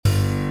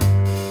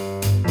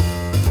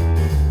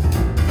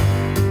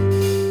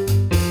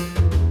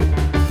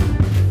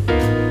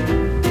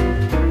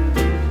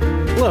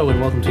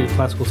welcome to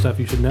Classical Stuff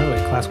You Should Know, a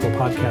classical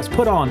podcast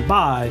put on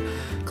by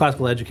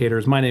classical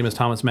educators. My name is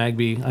Thomas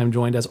Magby. I'm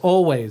joined, as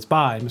always,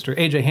 by Mr.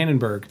 A.J.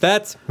 Hannenberg.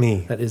 That's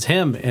me. That is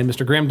him. And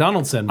Mr. Graham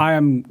Donaldson. I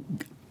am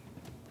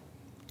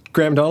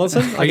Graham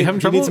Donaldson? Are you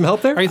having trouble? Do you need some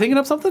help there? Are you thinking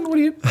of something? What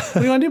do you want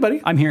to do, buddy?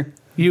 I'm here.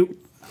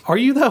 Are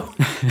you, though?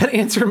 That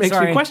answer makes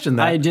me question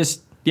that.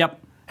 Yep.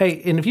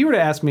 Hey, and if you were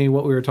to ask me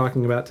what we were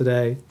talking about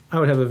today, I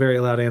would have a very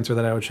loud answer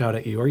that I would shout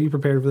at you. Are you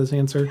prepared for this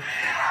answer?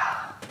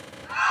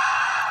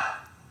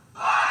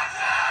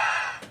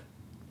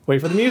 Wait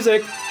for the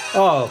music.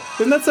 Oh,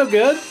 isn't that so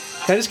good?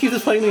 Can I just keep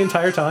this playing the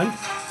entire time?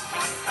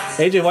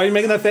 AJ, why are you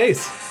making that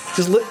face?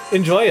 Just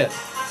enjoy it.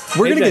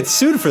 We're going to get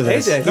sued for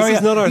this. AJ. This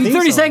is not our theme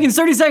 30 song. seconds,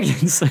 30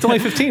 seconds. It's only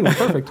 15. We're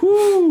perfect.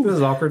 This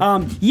is awkward.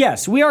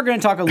 Yes, we are going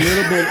to talk a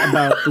little bit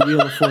about the Wheel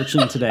of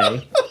Fortune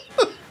today.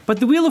 But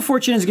the Wheel of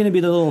Fortune is going to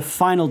be the little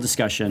final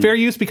discussion. Fair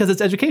use because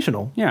it's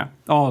educational. Yeah.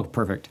 Oh,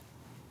 perfect.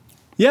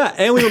 Yeah,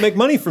 and we will make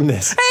money from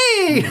this.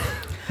 Hey!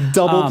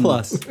 Double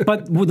plus.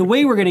 But the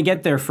way we're going to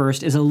get there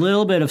first is a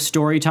little bit of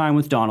story time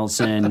with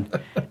Donaldson,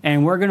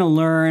 and we're going to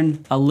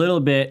learn a little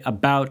bit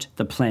about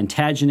the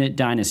Plantagenet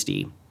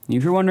dynasty.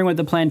 If you're wondering what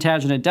the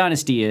Plantagenet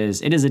dynasty is,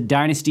 it is a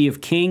dynasty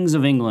of kings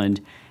of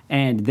England,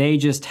 and they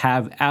just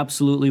have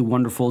absolutely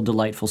wonderful,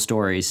 delightful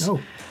stories. Oh,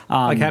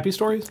 like happy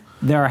stories?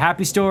 There are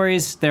happy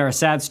stories, there are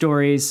sad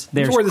stories,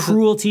 there's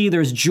cruelty,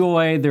 there's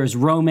joy, there's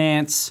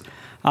romance.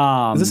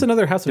 Is this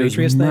another House of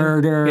Atreus thing?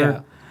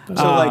 Murder. Yeah.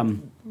 So like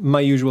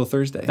My Usual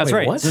Thursday. That's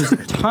right. What? There's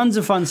tons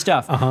of fun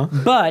stuff.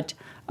 But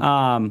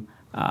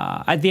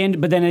at the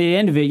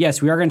end of it,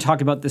 yes, we are going to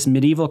talk about this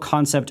medieval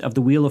concept of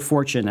the Wheel of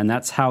Fortune, and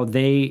that's how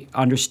they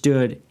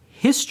understood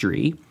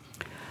history.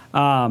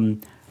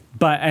 And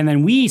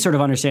then we sort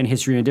of understand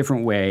history in a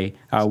different way.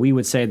 We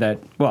would say that,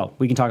 well,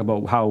 we can talk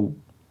about how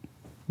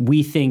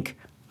we think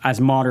as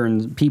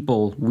modern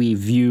people, we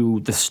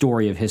view the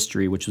story of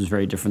history, which was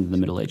very different than the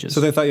Middle Ages.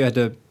 So they thought you had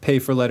to pay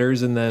for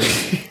letters and then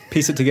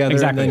piece it together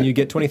Exactly. and then you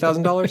get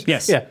 $20,000?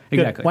 Yes, Yeah,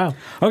 exactly. good. Wow.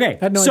 Okay,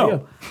 I had no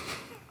idea.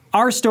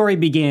 Our story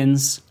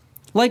begins,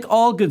 like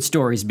all good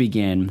stories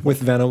begin,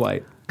 With Vanna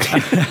White.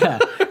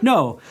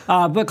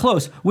 but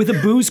close, with a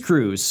booze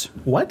cruise.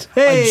 What?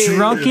 Hey! A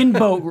drunken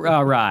boat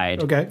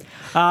ride. Okay.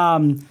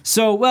 Kind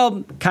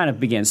of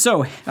begins. So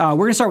we're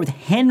going to start with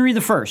Henry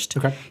I.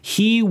 Okay.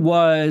 He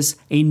was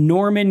a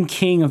Norman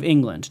king of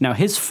England. Now,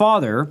 his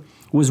father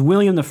was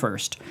William I.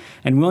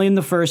 And William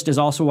I is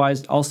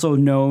also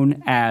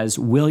known as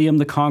William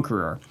the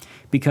Conqueror,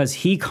 because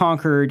he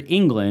conquered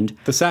England.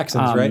 The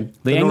Saxons, right?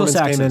 The Normans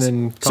Anglo-Saxons. came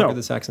in and conquered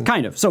the Saxons.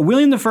 Kind of. So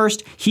William I,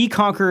 he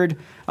conquered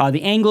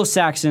the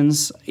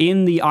Anglo-Saxons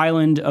in the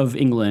island of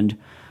England,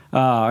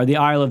 or the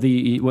Isle of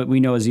what we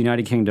know as the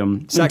United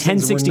Kingdom,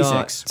 Saxons in 1066. were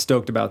not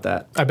stoked about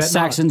that. I bet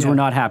Saxons were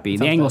not happy.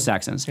 The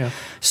Anglo-Saxons. Yeah.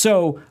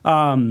 So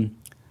the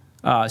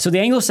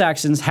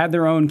Anglo-Saxons had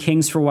their own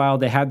kings for a while.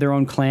 They had their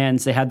own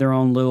clans. They had their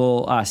own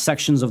little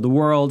sections of the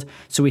world.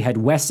 So we had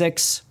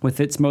Wessex, with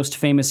its most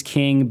famous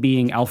king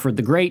being Alfred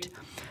the Great.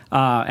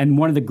 And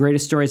one of the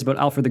greatest stories about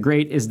Alfred the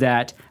Great is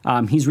that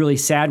he's really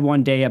sad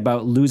one day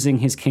about losing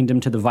his kingdom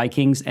to the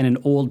Vikings, and an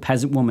old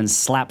peasant woman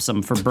slaps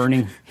him for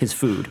burning his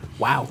food.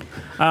 Wow.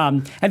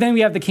 And then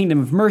we have the kingdom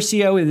of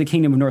Mercia, we have the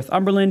kingdom of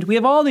Northumberland. We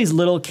have all these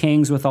little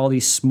kings with all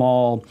these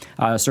small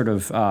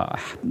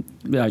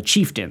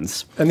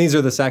chieftains. And these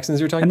are the Saxons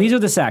you're talking And about? these are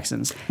the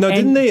Saxons. No,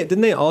 And-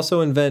 didn't they also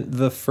invent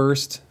the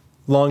first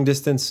long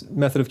distance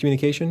method of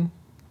communication?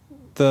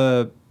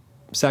 The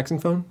Saxon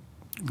phone?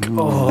 It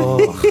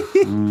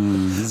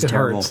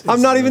terrible. hurts.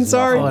 I'm not even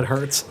sorry. Oh, it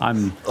hurts.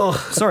 I'm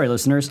sorry,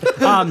 listeners.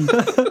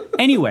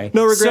 Anyway,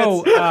 No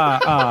regrets.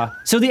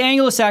 So the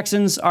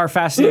Anglo-Saxons are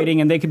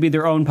fascinating, and they could be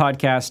their own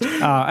podcast.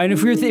 And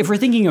if we're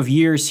thinking of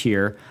years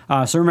here,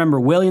 so remember,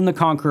 William the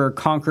Conqueror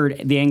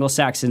conquered the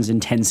Anglo-Saxons in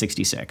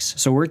 1066.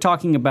 So we're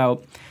talking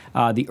about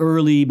the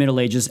early Middle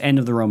Ages, end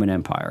of the Roman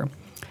Empire.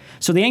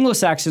 So the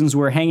Anglo-Saxons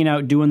were hanging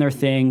out, doing their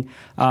thing.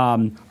 A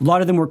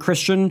lot of them were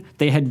Christian.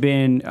 They had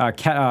been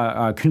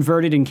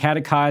converted and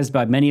catechized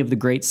by many of the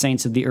great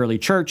saints of the early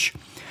church.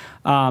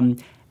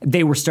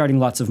 They were starting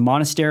lots of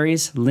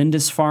monasteries.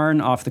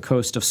 Lindisfarne off the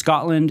coast of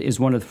Scotland is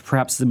one of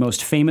perhaps the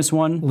most famous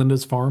one.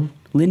 Linda's Farm?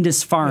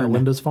 Lindisfarne. Yeah,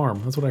 Linda's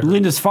Farm. That's what I heard.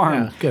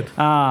 Lindisfarne. Yeah,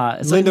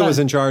 good. Linda was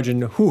in charge,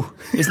 and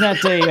Isn't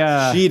that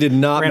a... she did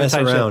not Ran a mess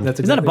tight ship. around. That's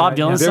Isn't that a Bob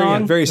exactly right. Dylan Yeah.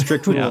 song? Very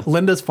strict rule.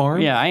 Linda's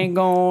Farm? Yeah, I ain't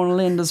going to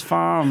Linda's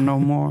farm no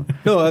more.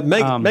 No,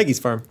 Maggie's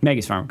farm.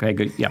 Maggie's farm. Okay,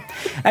 good. Yeah,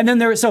 and then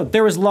there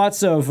was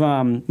lots of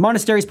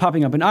monasteries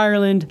popping up in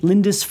Ireland.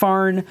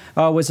 Lindisfarne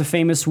was a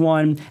famous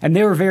one, and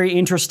they were very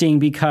interesting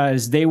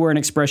because they were an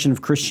expression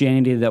of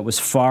Christianity that was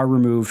far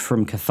removed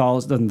from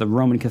the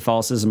Roman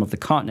Catholicism of the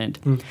continent.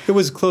 It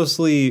was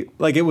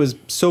it was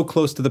so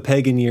close to the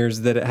pagan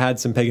years that it had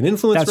some pagan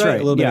influence, That's right,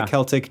 A little bit yeah. of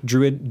Celtic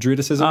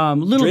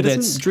Druidicism. Little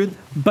Druidism? bits,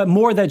 but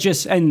more that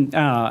just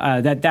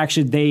that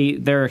actually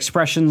their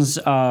expressions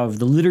of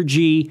the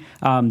liturgy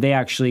they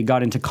actually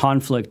got into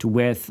conflict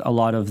with a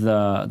lot of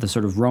the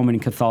sort of Roman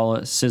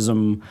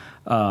Catholicism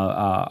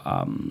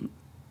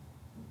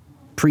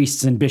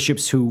priests and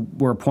bishops who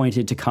were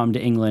appointed to come to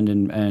England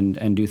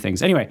and do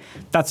things. Anyway,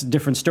 that's a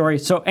different story.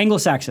 So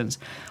Anglo-Saxons.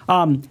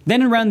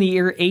 Then around the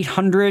year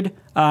 800,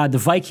 the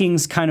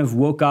Vikings kind of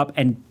woke up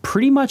and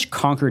pretty much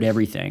conquered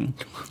everything.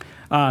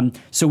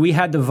 So we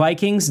had the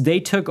Vikings. They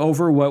took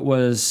over what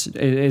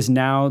is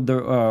now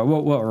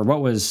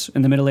what was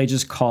in the Middle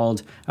Ages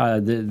called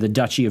the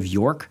Duchy of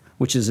York,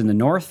 which is in the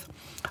north.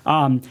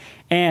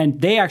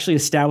 And they actually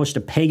established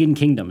a pagan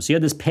kingdom. So you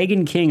had this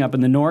pagan king up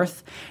in the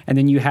north, and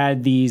then you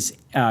had these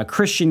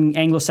Christian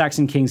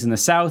Anglo-Saxon kings in the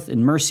south,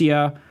 in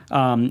Mercia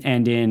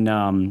and in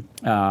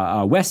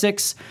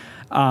Wessex.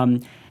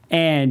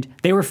 And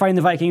they were fighting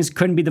the Vikings,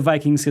 couldn't beat the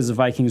Vikings because the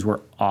Vikings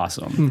were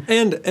awesome.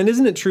 And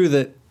isn't it true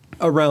that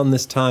around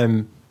this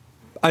time,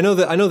 I know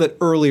that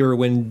earlier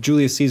when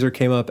Julius Caesar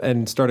came up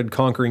and started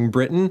conquering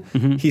Britain,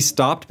 he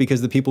stopped because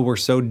the people were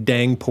so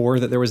dang poor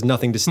that there was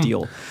nothing to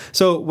steal.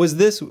 So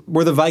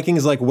were the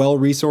Vikings like well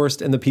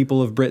resourced, and the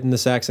people of Britain, the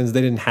Saxons,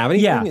 they didn't have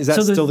anything? Yeah. Is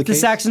that still the case? The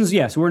Saxons,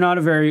 yes, were not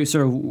a very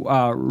sort of rich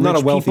not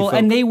a wealthy people, folk.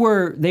 and they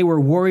were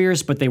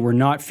warriors, but they were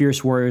not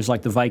fierce warriors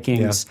like the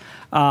Vikings.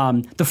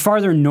 The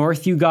farther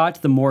north you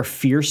got, the more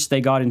fierce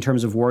they got in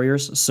terms of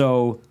warriors.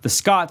 So the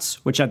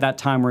Scots, which at that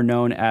time were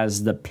known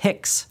as the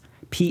Picts,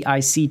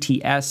 Picts,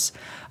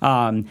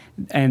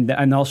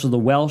 and also the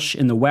Welsh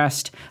in the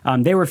west.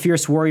 They were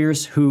fierce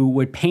warriors who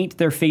would paint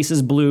their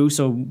faces blue,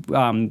 so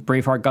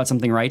Braveheart got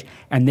something right,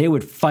 and they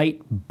would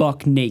fight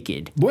buck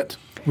naked. What?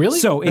 Really?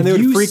 So And they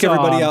would freak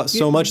everybody out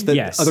so much that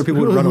Yes. other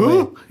people would run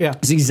away. Yeah.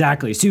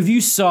 Exactly. So if you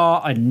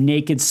saw a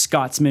naked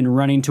Scotsman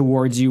running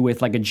towards you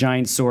with like a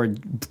giant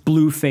sword,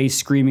 blue face,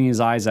 screaming his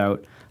eyes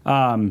out,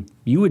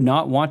 you would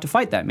not want to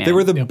fight that man. They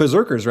were the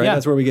berserkers, right? Yeah.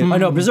 That's where we get. Oh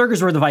no,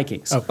 berserkers were the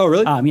Vikings. Oh,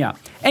 really? Yeah.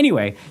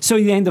 Anyway, so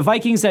then the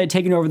Vikings that had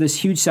taken over this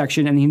huge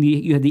section, and then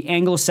you had the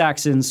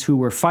Anglo-Saxons who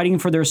were fighting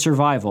for their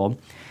survival.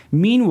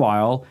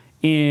 Meanwhile,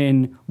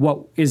 in what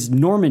is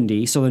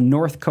Normandy, so the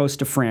north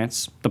coast of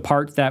France, the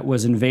part that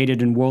was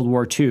invaded in World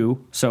War II,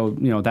 so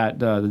that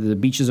the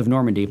beaches of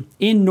Normandy.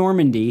 In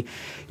Normandy,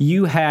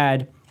 you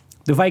had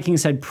the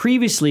Vikings had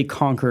previously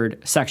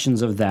conquered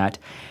sections of that.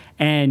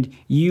 And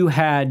you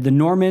had the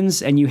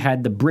Normans and you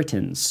had the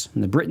Britons.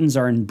 And the Britons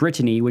are in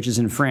Brittany, which is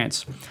in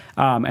France.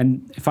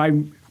 And if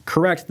I'm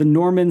correct, the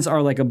Normans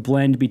are like a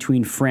blend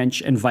between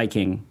French and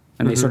Viking.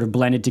 And they sort of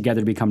blended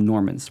together to become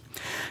Normans.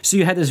 So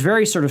you had this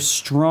very sort of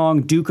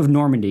strong Duke of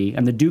Normandy.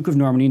 And the Duke of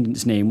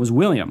Normandy's name was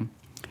William.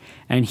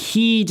 And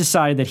he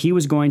decided that he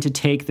was going to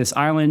take this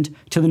island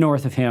to the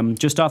north of him,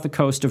 just off the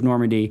coast of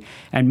Normandy,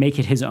 and make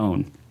it his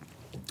own.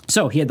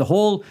 So he had the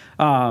whole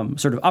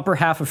sort of upper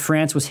half of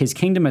France was his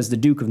kingdom as the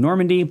Duke of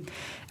Normandy,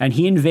 and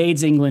he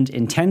invades England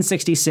in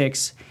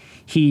 1066.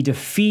 He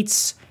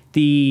defeats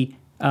the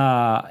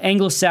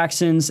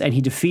Anglo-Saxons and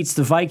he defeats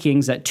the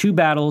Vikings at two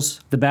battles,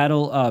 the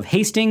Battle of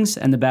Hastings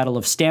and the Battle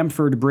of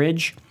Stamford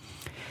Bridge,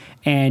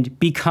 and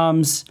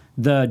becomes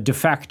the de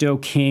facto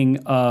king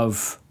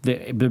of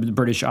the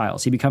British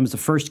Isles. He becomes the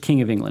first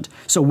king of England.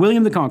 So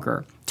William the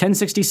Conqueror,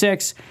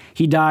 1066,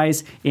 he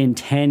dies in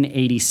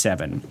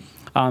 1087.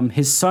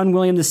 His son,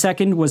 William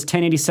II, was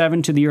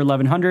 1087 to the year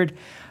 1100.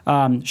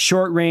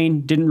 Short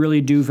reign, didn't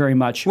really do very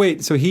much.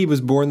 Wait, so he was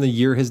born the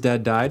year his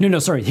dad died? No,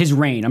 sorry, his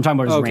reign. I'm talking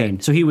about his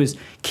reign. So he was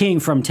king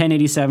from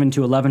 1087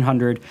 to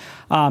 1100,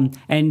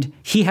 and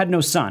he had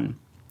no son.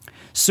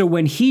 So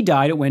when he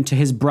died, it went to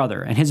his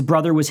brother, and his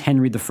brother was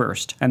Henry I,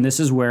 and this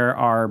is where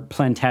our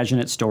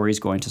Plantagenet story is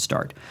going to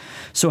start.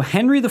 So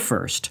Henry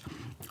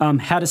I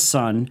had a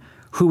son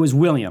who was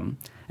William,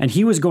 and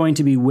he was going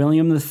to be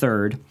William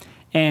III.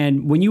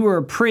 And when you were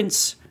a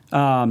prince,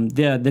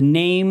 the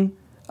name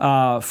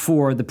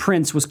for the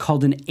prince was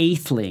called an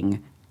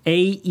atheling,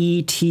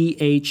 Aetheling.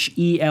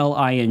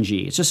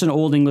 It's just an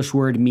Old English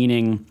word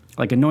meaning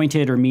like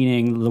anointed or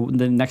meaning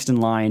the next in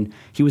line.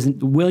 He was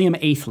William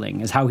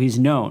Atheling is how he's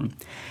known.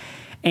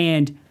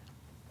 And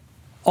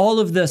all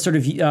of the sort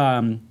of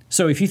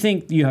so if you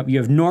think you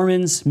have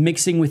Normans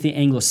mixing with the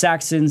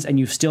Anglo-Saxons and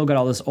you've still got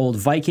all this old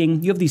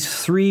Viking, you have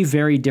these three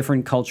very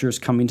different cultures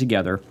coming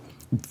together.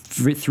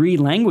 Three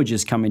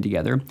languages coming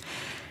together.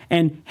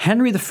 And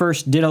Henry I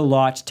did a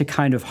lot to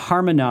kind of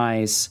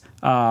harmonize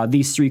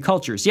these three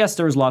cultures. Yes,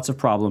 there was lots of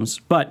problems,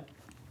 but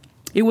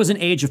it was an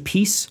age of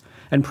peace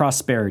and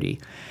prosperity.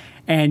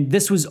 And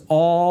this was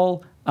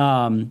all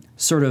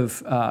sort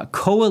of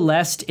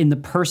coalesced in the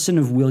person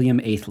of William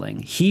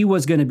Atheling. He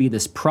was going to be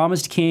this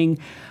promised king.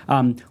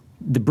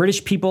 The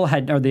British people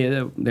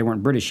they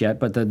weren't British yet,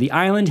 but the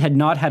island had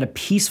not had a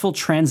peaceful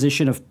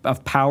transition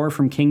of power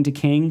from king to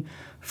king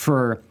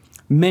for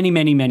many,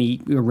 many, many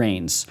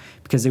reigns,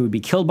 because they would be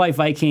killed by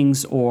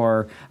Vikings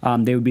or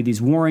they would be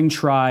these warring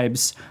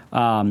tribes.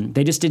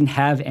 They just didn't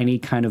have any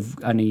kind of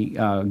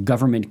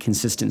government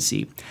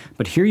consistency.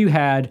 But here you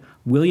had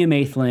William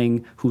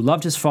Atheling, who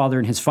loved his father,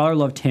 and his father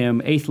loved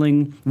him.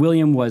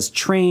 William was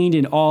trained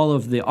in all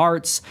of the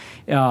arts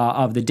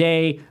of the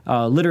day,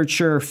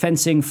 literature,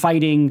 fencing,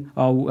 fighting,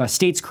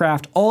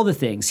 statescraft, all the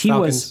things. He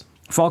was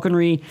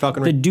falconry.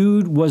 The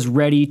dude was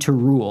ready to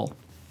rule.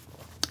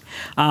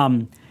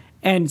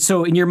 And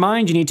so in your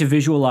mind, you need to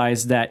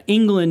visualize that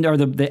England, or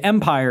the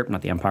empire,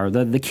 not the empire,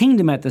 the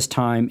kingdom at this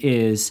time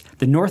is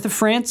the north of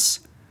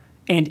France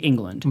and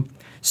England.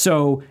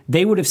 So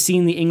they would have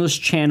seen the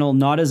English Channel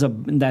not as a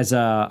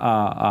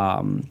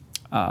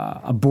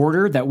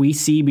border that we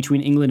see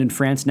between England and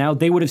France now.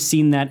 They would have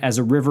seen that as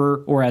a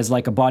river or as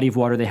like a body of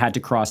water they had to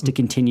cross to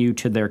continue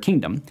to their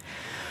kingdom.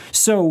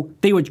 So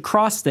they would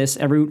cross this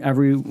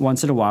every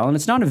once in a while, and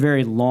it's not a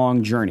very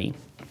long journey.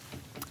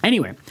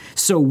 Anyway,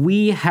 so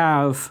we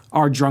have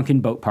our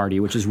drunken boat party,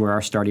 which is where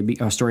our story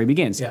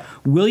begins. Yeah.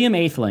 William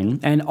Atheling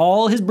and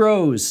all his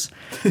bros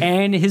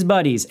and his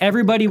buddies,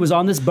 everybody was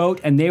on this boat,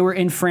 and they were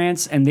in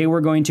France, and they were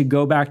going to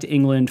go back to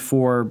England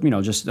for,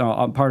 just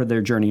part of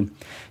their journey.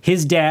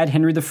 His dad,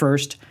 Henry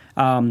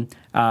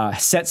I,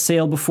 set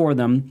sail before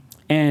them,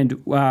 and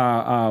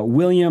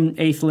William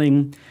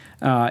Atheling,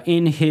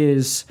 in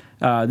his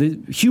the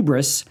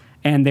hubris,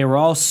 and they were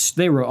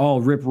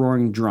all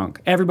rip-roaring drunk.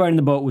 Everybody in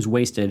the boat was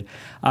wasted.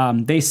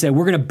 They said,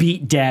 we're going to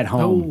beat Dad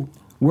home. Oh.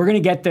 We're going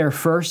to get there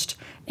first,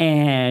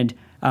 and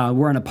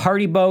we're on a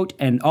party boat,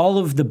 and all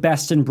of the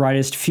best and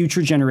brightest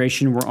future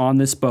generation were on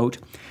this boat.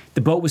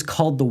 The boat was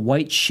called the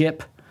White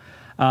Ship,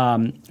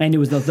 and it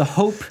was the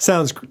hope.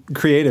 Sounds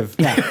creative.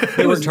 Yeah.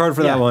 They worked hard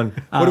for that one.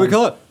 What do we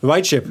call it? The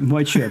White Ship.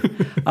 White Ship.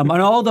 And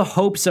all the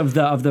hopes of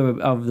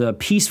the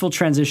peaceful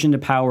transition to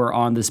power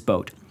on this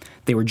boat.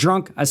 They were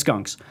drunk as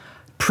skunks.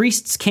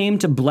 Priests came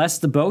to bless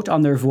the boat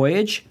on their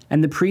voyage,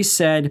 and the priest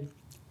said,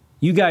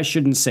 you guys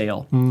shouldn't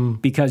sail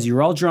because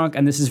you're all drunk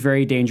and this is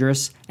very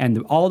dangerous. And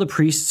all the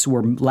priests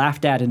were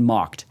laughed at and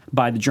mocked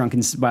by the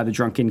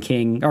drunken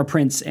king or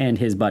prince and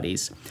his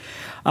buddies.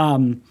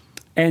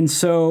 And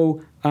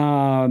so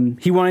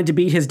he wanted to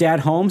beat his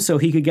dad home so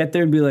he could get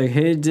there and be like,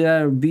 hey,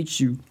 Dad, I'll beat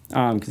you,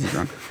 because he's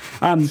drunk.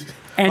 And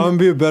I'm going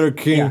to be a better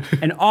king. Yeah.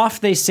 And off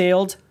they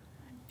sailed,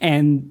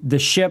 and the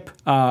ship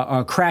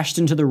crashed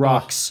into the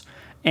rocks.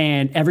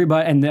 And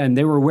everybody, and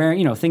they were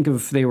wearing, think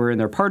of, they were in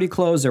their party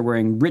clothes. They're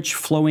wearing rich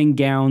flowing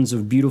gowns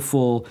of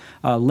beautiful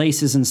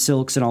laces and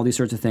silks and all these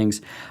sorts of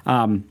things.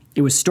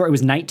 It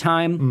was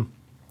nighttime.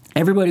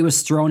 Everybody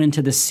was thrown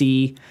into the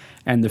sea,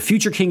 and the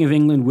future king of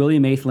England,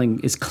 William Atheling,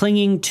 is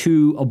clinging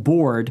to a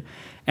board,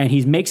 and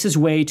he makes his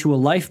way to a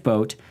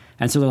lifeboat.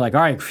 And so they're like,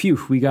 all right,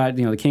 phew, we got,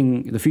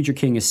 the future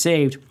king is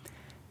saved.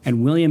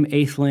 And William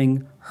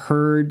Atheling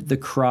heard the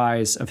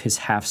cries of his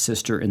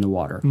half-sister in the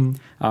water.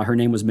 Her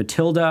name was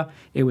Matilda.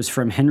 It was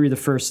from Henry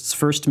I's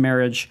first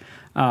marriage.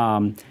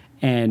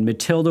 And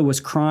Matilda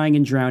was crying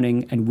and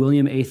drowning, and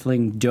William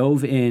Atheling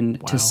dove in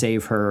to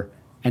save her,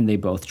 and they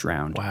both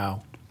drowned.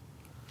 Wow.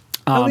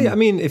 I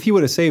mean, if he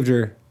would have saved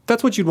her,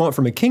 that's what you'd want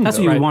from a king. That's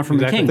what you would want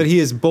from a king. That he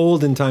is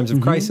bold in times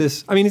of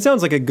crisis. I mean, he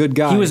sounds like a good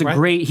guy. He was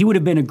he would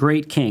have been a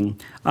great king,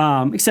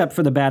 except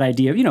for the bad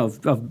idea,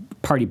 of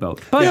party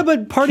boat.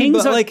 But party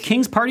boat,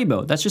 king's party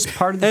boat. That's just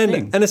part of the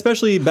thing. And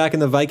especially back in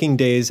the Viking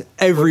days,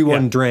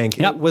 everyone drank.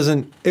 Yep.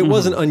 It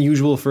wasn't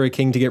unusual for a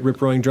king to get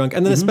rip-roaring drunk,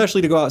 and then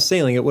especially to go out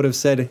sailing. It would have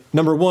said,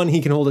 number one,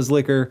 he can hold his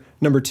liquor.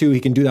 Number two, he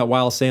can do that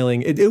while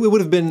sailing. It would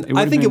have been.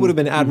 I think it would have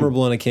been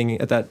admirable in a king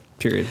at that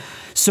period.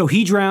 So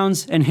he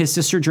drowns, and his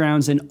sister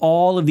drowns, and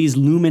all of these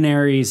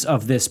luminaries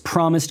of this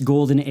promised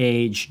golden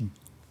age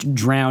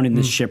drown in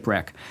this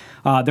shipwreck.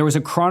 There was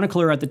a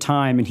chronicler at the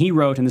time, and he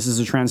wrote, and this is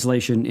a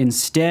translation,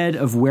 instead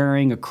of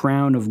wearing a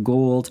crown of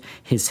gold,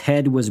 his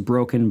head was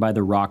broken by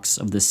the rocks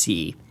of the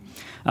sea.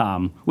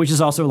 Which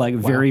is also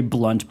very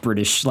blunt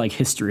British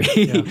history.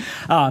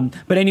 Yeah.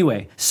 But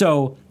anyway,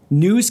 so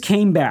news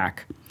came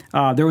back.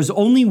 There was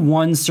only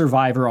one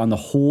survivor on the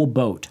whole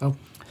boat. Oh.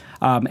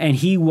 And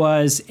he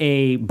was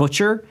a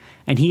butcher,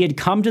 and he had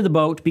come to the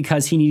boat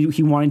because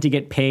he wanted to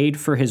get paid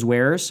for his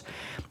wares.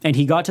 And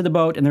he got to the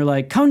boat, and they're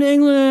like, come to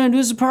England,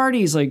 this is a party.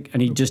 He's like,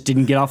 and he just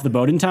didn't get off the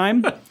boat in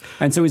time.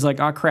 And so he's like,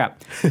 oh,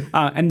 crap.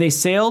 And they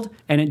sailed,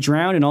 and it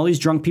drowned, and all these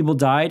drunk people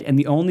died. And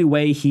the only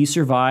way he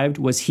survived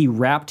was he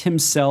wrapped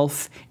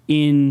himself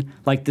in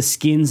the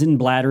skins and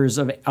bladders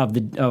of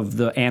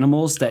the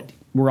animals that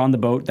were on the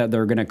boat that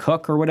they're going to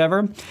cook or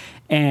whatever.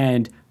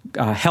 And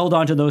held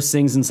onto those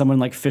things, and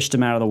someone fished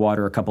him out of the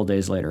water a couple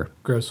days later.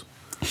 Gross.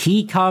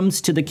 He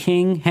comes to the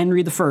King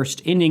Henry I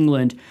in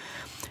England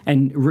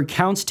and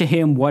recounts to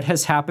him what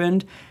has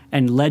happened,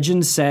 and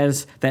legend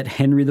says that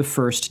Henry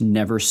I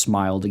never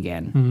smiled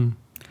again.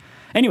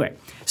 Anyway,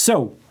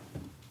 so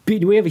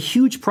we have a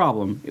huge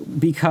problem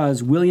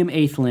because William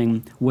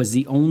Atheling was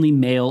the only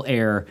male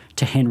heir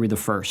to Henry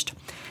I.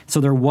 So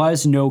there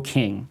was no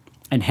king,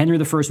 and Henry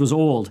I was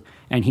old,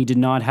 and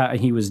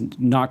he was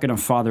not going to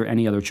father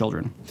any other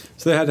children.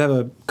 So they had to have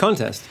a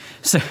contest.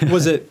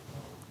 Was it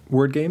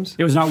word games?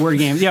 It was not word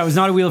games. Yeah, it was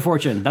not a Wheel of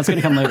Fortune. That's going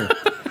to come later.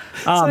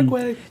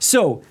 Segway.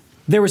 So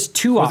there was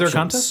two options. Was there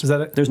a contest? Is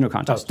that it? There's no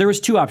contest. Oh. There was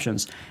two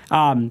options.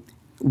 Henry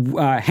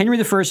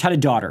I had a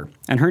daughter,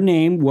 and her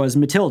name was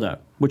Matilda,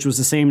 which was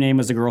the same name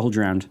as the girl who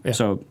drowned. Yeah.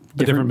 So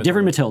different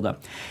Matilda.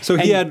 So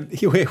he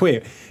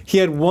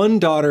had one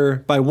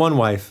daughter by one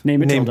wife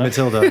named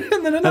Matilda.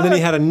 and then he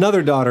had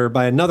another daughter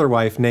by another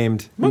wife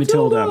named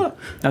Matilda.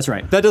 That's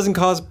right. That doesn't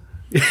cause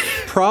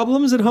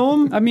problems at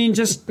home. I mean,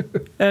 just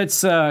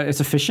it's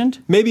efficient.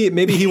 Maybe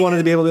he wanted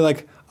to be able to be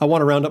like, I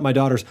want to round up my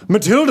daughters,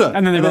 Matilda,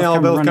 And then they all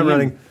both come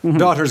running.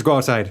 Daughters, go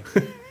outside.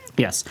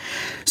 Yes.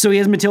 So he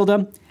has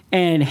Matilda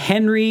and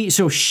Henry.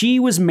 So she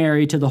was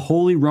married to the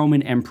Holy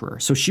Roman Emperor.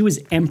 So she was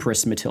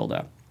Empress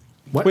Matilda.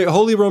 What? Wait,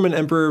 Holy Roman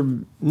Emperor,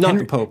 not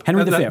the Pope.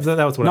 Henry V. That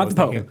was what I not was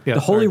the Pope. thinking. Yeah, the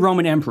Holy sorry.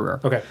 Roman Emperor.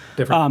 Okay,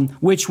 different.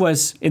 Which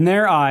was, in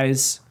their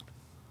eyes,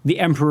 the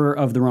emperor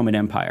of the Roman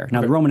Empire.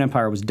 Now, the Roman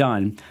Empire was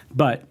done,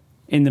 but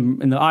in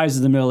the eyes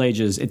of the Middle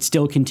Ages, it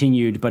still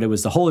continued, but it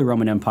was the Holy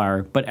Roman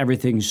Empire, but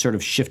everything sort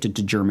of shifted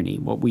to Germany,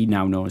 what we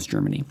now know as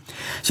Germany.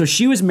 So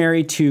she was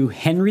married to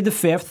Henry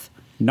V,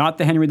 not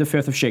the Henry V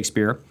of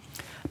Shakespeare,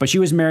 but she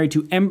was married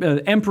to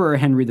Emperor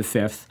Henry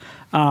V,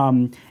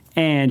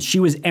 and she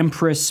was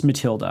Empress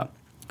Matilda.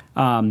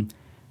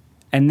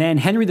 And then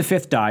Henry V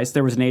dies.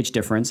 There was an age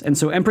difference. And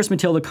so Empress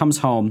Matilda comes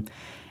home,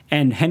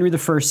 and Henry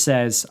I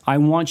says, I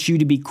want you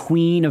to be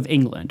Queen of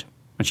England.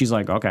 And she's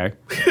like, okay.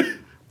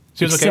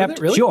 She was okay with it?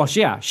 Really?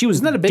 She was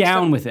Isn't that a big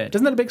down step? with it.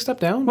 Isn't that a big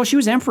step down? Well, she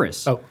was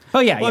empress. Oh.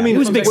 Yeah. Well, I mean, it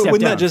was a big step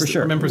wouldn't down, that just, for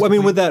sure. Empress I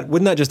mean, Queen.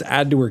 wouldn't that just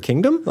add to her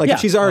kingdom? Like Yeah.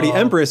 if she's already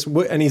empress,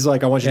 and he's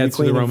like, I want you to be Adds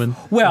to queen. the of- Roman.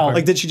 Well,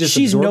 Like, did she just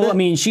she's absorb it? I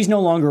mean, she's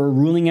no longer a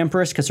ruling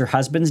empress because her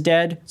husband's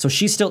dead. So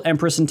she's still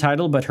empress in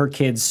title, but her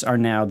kids are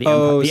now the,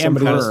 Oh, the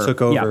somebody emperor. else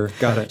took over.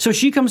 Got it. So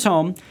she comes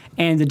home,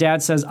 and the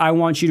dad says, I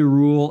want you to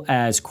rule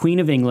as Queen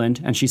of England.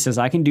 And she says,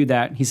 I can do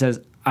that. He says,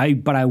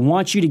 but I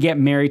want you to get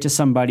married to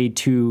somebody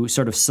to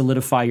sort of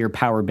solidify your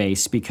power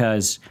base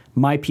because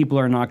my people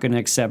are not going to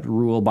accept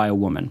rule by a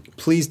woman.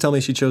 Please tell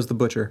me she chose the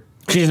butcher.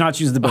 She does not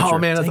choose the butcher. Oh,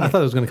 man, I thought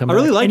it was going to come I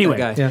really back. like Anyway,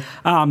 that guy.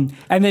 Yeah.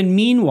 And then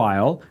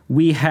meanwhile,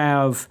 we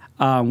have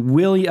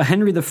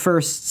Henry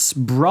I's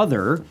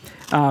brother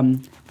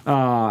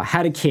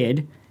had a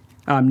kid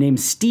named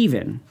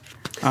Stephen.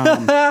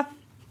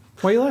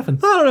 Why are you laughing?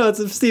 I don't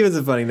know. Stephen's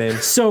a funny name.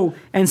 So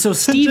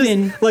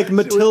Stephen. Just like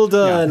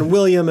Matilda and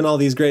William and all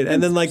these great,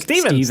 and then like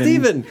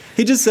Stephen.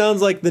 He just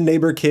sounds like the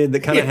neighbor kid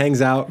that kind of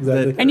hangs out.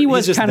 Exactly. And he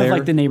was he's just kind of there.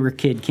 like the neighbor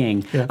kid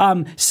king.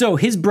 Yeah. So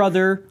his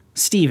brother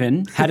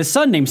Stephen had a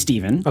son named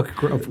Stephen. Okay,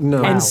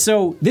 No. And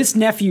so this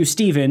nephew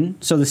Stephen,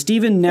 so the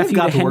Stephen nephew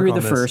got to to work Henry on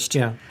I, this.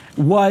 Yeah.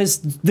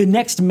 was the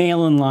next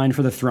male in line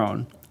for the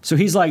throne. So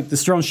he's like, the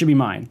throne should be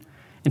mine.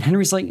 And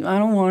Henry's like, I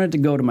don't want it to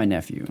go to my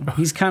nephew.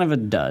 He's kind of a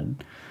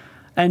dud.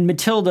 And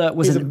Matilda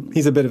was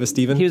he's a bit of a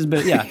Stephen. he was a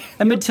bit, yeah.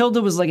 And Matilda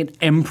was like an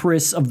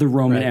empress of the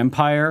Roman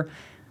Empire,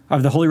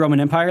 of the Holy Roman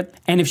Empire.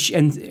 And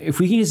if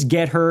we can just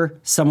get her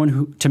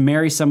to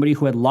marry somebody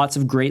who had lots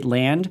of great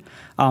land,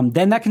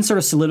 then that can sort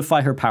of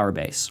solidify her power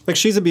base. Like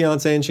she's a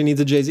Beyonce and she needs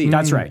a Jay-Z.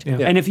 That's right. Yeah.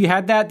 And if you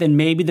had that, then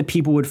maybe the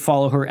people would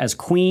follow her as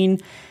queen.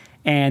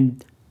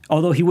 And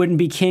although he wouldn't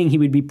be king, he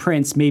would be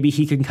prince. Maybe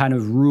he could kind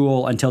of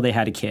rule until they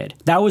had a kid.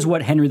 That was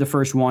what Henry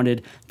I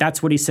wanted.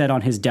 That's what he said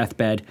on his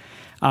deathbed.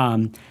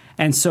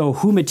 And so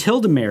who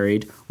Matilda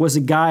married was a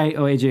guy,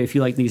 AJ, if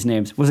you like these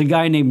names, was a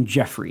guy named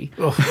Geoffrey.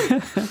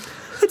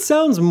 It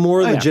sounds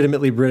more yeah.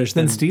 legitimately British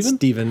than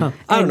Stephen? Huh.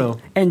 I don't know.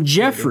 And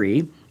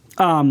Geoffrey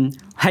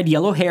had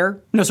yellow hair.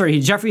 No, sorry.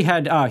 Geoffrey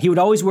he would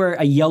always wear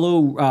a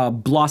yellow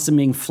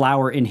blossoming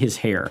flower in his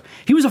hair.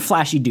 He was a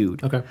flashy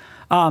dude. Okay.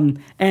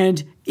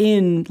 And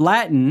in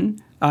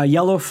Latin,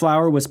 yellow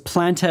flower was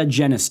Planta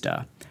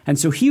genista. And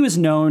so he was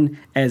known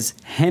as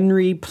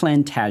Henry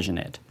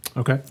Plantagenet.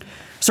 Okay.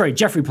 Sorry,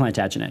 Geoffrey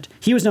Plantagenet.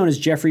 He was known as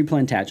Geoffrey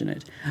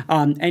Plantagenet.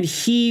 And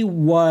he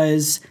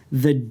was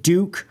the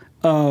Duke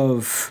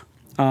of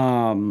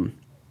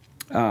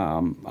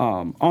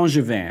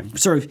Angevin.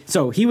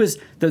 So he was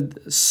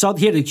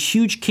he had a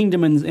huge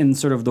kingdom in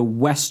sort of the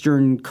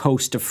western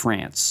coast of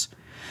France.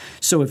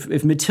 So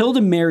if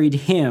Matilda married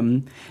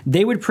him,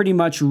 they would pretty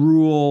much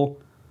rule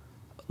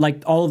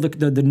like all of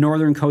the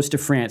northern coast of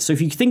France. So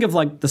if you think of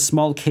like the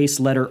small case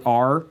letter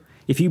R,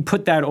 if you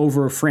put that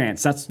over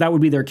France, that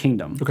would be their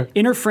kingdom. Okay.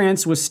 Inner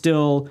France was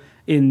still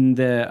in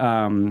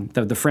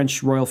the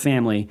French royal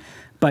family,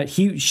 but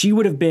she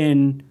would have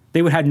been.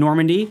 They would have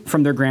Normandy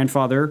from their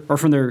grandfather, or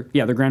from their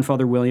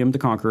grandfather William the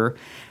Conqueror,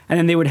 and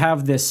then they would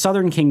have this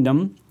southern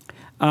kingdom,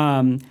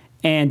 and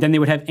then they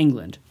would have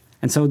England.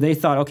 And so they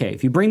thought, okay,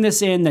 if you bring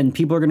this in, then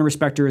people are going to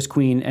respect her as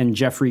queen, and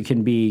Geoffrey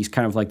can be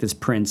kind of like this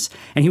prince.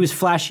 And he was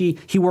flashy.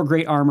 He wore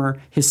great armor.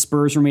 His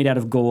spurs were made out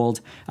of gold.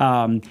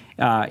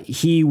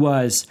 He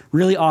was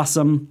really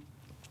awesome,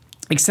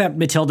 except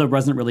Matilda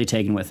wasn't really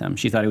taken with him.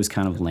 She thought he was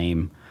kind of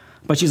lame.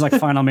 But she's like,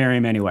 fine, I'll marry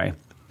him anyway.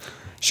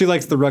 She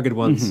likes the rugged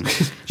ones.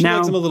 She Now-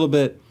 likes them a little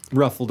bit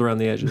ruffled around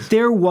the edges.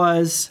 There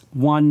was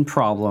one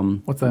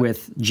problem What's that?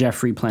 with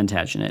Geoffrey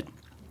Plantagenet.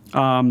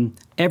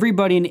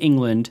 Everybody in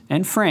England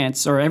and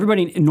France, or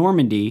everybody in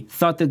Normandy,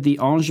 thought that the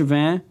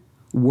Angevins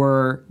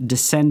were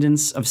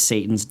descendants of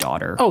Satan's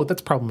daughter. Oh,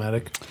 that's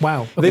problematic.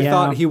 Wow. Okay. They Yeah.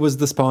 thought he was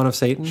the spawn of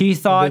Satan. He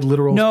thought, The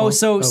literal no, spawn?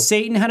 so Oh.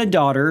 Satan had a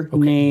daughter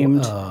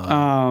named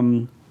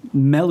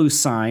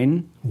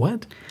Melusine,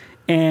 What?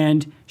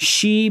 and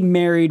she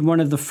married one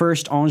of the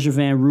first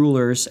Angevin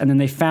rulers, and then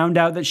they found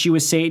out that she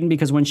was Satan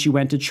because when she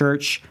went to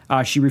church,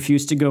 she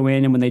refused to go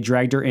in, and when they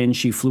dragged her in,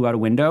 she flew out a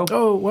window.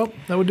 Oh, well,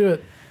 that would do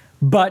it.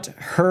 But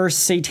her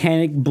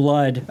satanic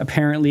blood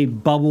apparently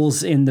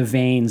bubbles in the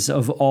veins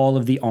of all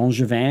of the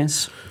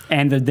Angevins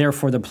and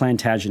therefore the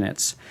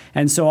Plantagenets.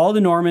 And so all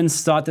the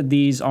Normans thought that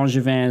these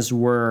Angevins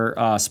were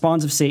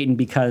spawns of Satan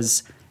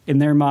because in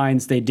their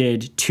minds they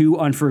did two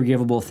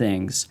unforgivable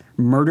things: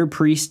 murder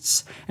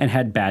priests and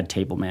had bad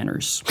table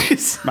manners.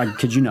 I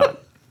kid you not.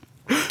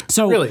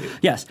 So Really?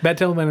 yes. Bad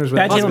table manners.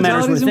 Bad table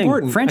manners were a Hospitality's thing.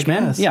 important, French, I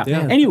man. guess. Yeah.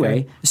 Yeah, Anyway,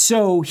 okay.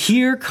 so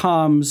here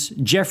comes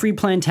Geoffrey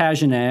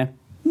Plantagenet,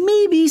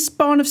 maybe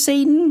spawn of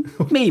Satan,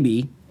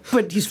 maybe,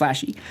 but he's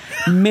flashy,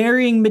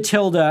 marrying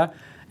Matilda,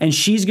 and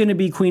she's going to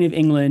be Queen of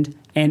England,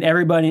 and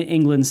everybody in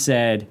England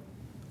said,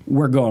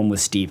 we're going with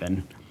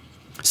Stephen.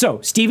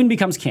 So Stephen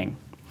becomes king.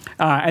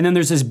 And then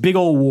there's this big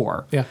old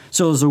war. Yeah.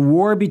 So there's a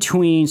war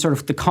between sort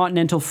of the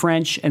continental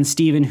French and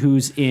Stephen,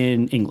 who's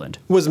in England.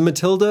 Was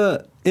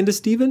Matilda into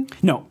Stephen?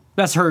 No,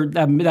 that's her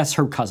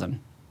cousin.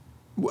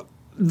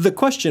 The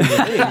question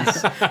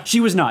remains.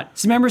 She was not.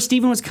 So remember,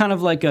 Stephen was kind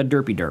of like a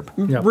derpy derp.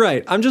 Yep.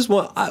 Right.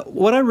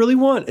 What I really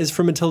want is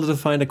for Matilda to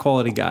find a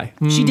quality guy.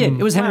 She did.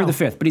 It was Henry Wow.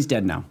 V, but he's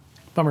dead now.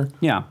 Bummer.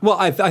 Yeah. Well,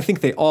 I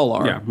think they all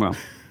are. Yeah, well.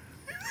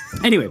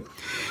 Anyway,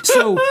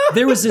 so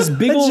there was this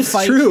big old just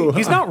fight. true.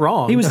 He's not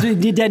wrong. He was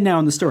dead now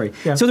in the story.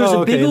 Yeah. So there's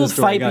Oh, a big okay, in the old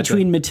story, fight gotcha.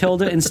 between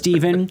Matilda and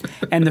Stephen,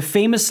 and the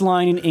famous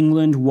line in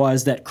England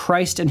was that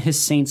Christ and his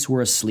saints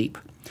were asleep.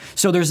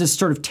 So there's this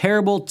sort of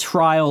terrible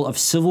trial of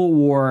civil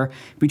war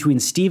between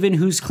Stephen,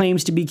 who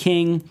claims to be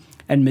king,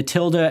 and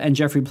Matilda and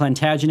Geoffrey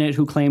Plantagenet,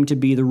 who claim to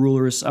be the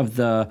rulers of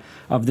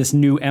this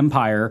new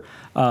empire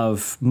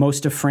of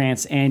most of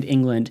France and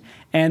England.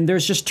 And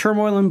there's just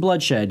turmoil and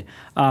bloodshed,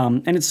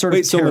 and it's sort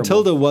Wait, of so terrible.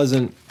 Matilda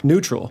wasn't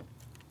neutral.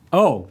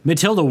 Oh,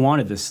 Matilda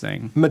wanted this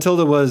thing.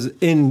 Matilda was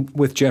in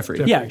with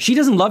Geoffrey. Yeah, she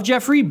doesn't love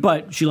Geoffrey,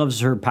 but she loves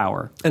her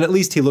power. And at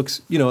least he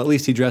looks, at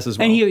least he dresses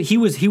well. And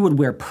he would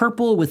wear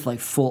purple with like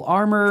full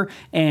armor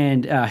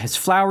and his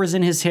flowers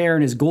in his hair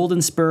and his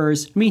golden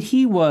spurs. I mean,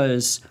 he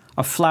was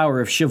a flower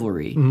of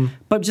chivalry.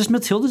 But just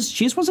Matilda,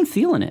 she just wasn't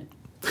feeling it.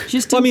 She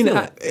just Well, didn't feel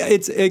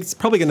it. it's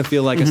probably going to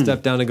feel like a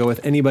step down to go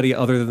with anybody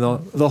other than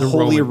the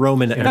Holy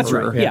Roman Emperor. That's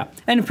right. Yeah.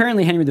 And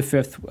apparently Henry V,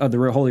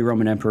 the Holy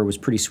Roman Emperor, was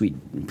pretty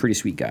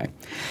sweet guy.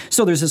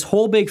 So there's this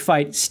whole big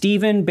fight.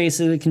 Stephen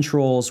basically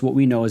controls what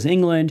we know as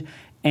England,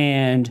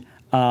 and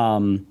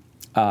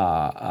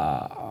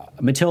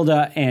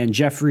Matilda and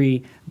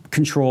Geoffrey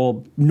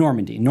control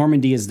Normandy.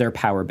 Normandy is their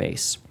power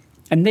base.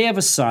 And they have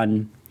a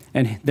son,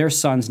 and their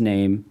son's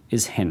name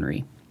is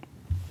Henry.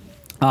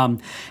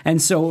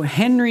 And so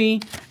Henry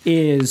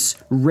is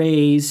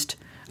raised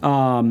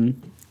knowing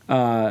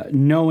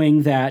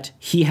that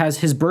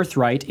his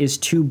birthright is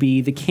to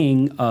be the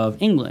king of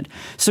England.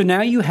 So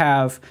now you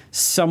have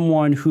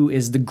someone who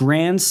is the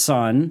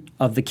grandson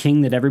of the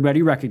king that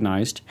everybody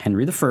recognized,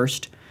 Henry I,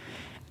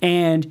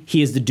 and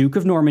he is the Duke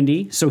of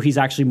Normandy, so he's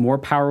actually more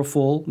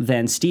powerful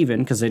than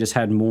Stephen because they just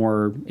had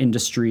more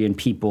industry and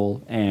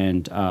people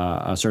and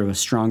sort of a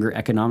stronger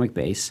economic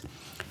base.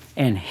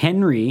 And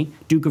Henry,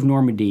 Duke of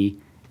Normandy,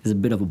 is a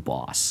bit of a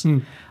boss.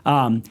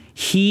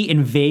 He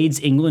invades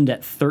England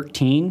at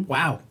 13.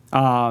 Wow.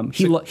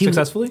 He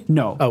Successfully?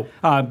 No. Oh.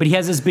 But he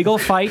has this big old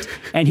fight,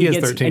 and He he is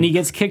gets 13. and he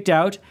gets kicked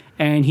out,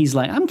 and he's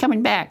like, "I'm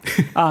coming back."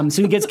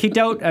 So he gets kicked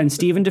out, and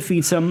Stephen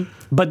defeats him.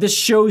 But this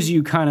shows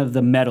you kind of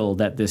the mettle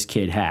that this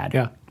kid had.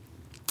 Yeah.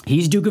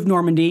 He's Duke of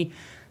Normandy.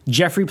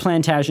 Geoffrey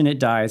Plantagenet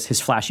dies, his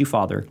flashy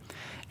father,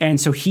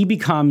 and so he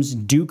becomes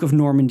Duke of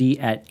Normandy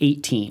at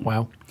 18.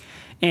 Wow.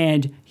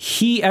 And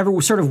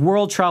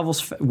word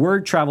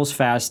travels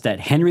fast that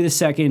Henry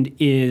II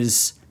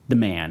is the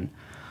man.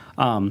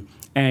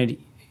 And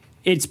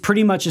it's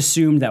pretty much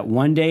assumed that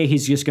one day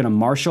he's just going to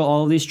marshal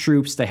all of these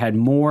troops. They had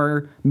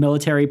more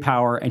military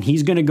power, and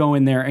he's going to go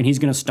in there and he's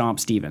going to stomp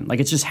Stephen.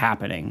 Like, it's just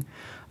happening.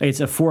 It's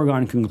a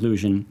foregone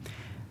conclusion.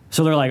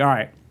 So they're like, all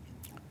right,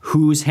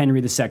 who's Henry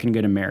II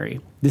going to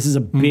marry? This is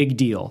a big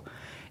deal.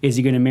 Is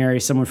he going to marry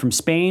someone from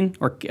Spain?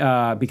 Or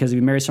because if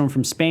he marries someone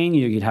from Spain,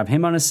 you could have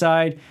him on his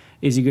side.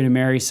 Is he going to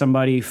marry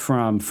somebody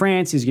from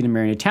France? Is he going to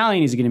marry an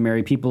Italian? Is he going to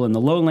marry people in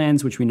the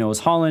lowlands, which we know as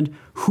Holland?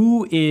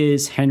 Who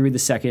is Henry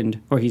II,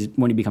 or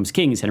when he becomes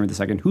king, is Henry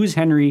II? Who's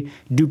Henry,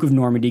 Duke of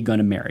Normandy, going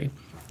to marry?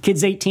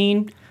 Kid's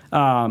 18. He's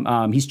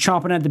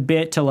chomping at the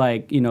bit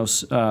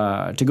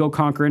to go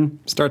conquering.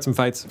 Start some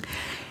fights.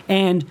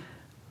 And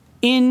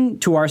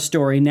into our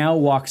story now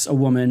walks a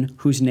woman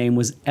whose name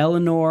was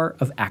Eleanor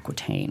of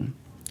Aquitaine.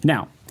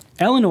 Now,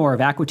 Eleanor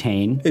of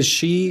Aquitaine... Is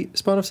she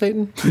spawn of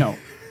Satan? No,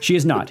 she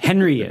is not.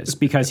 Henry is,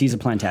 because he's a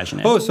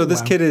Plantagenet. Oh, so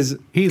this kid is...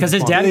 Because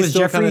his dad They was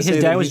still Geoffrey. kinda His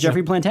say dad that was he's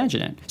Geoffrey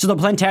Plantagenet. So the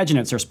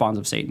Plantagenets are spawns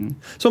of Satan.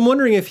 So I'm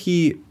wondering if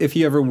he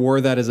ever wore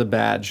that as a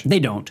badge. They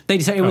don't. They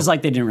just, it was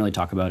like they didn't really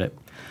talk about it.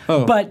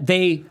 Oh. But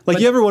they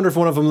You ever wonder if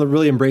one of them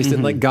really embraced it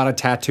and like got a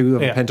tattoo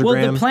of a Yeah. well,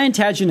 pentagram? the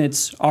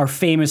Plantagenets are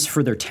famous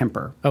for their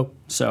temper. Oh.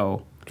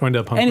 So Joined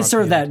a punk and it's rock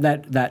sort of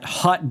band. that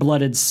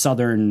hot-blooded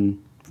Southern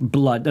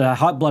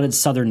hot-blooded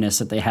southernness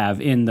that they have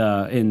in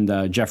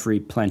the Geoffrey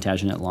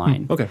Plantagenet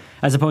line. okay.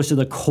 As opposed to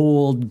the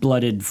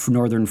cold-blooded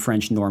northern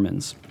French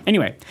Normans.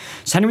 Anyway,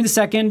 so Henry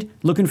II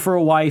looking for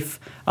a wife.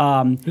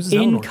 Who's In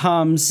Eleanor?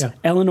 comes Yeah.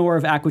 Eleanor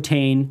of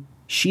Aquitaine.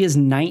 She is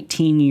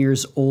 19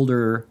 years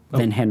older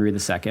than Henry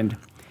II.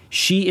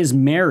 She is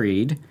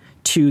married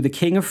to the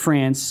King of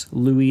France,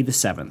 Louis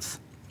VII.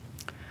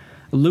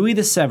 Louis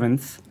VII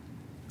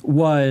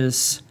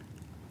was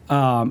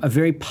a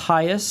very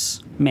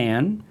pious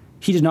man.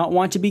 He did not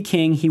want to be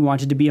king. He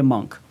wanted to be a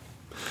monk.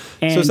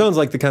 And So it sounds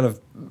like the kind of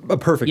a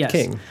perfect yes,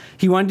 king.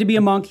 he wanted to be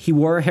a monk. He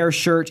wore a hair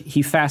shirt.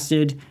 He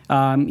fasted.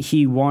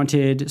 He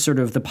wanted sort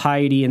of the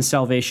piety and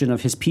salvation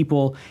of his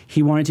people.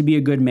 He wanted to be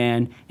a good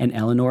man. And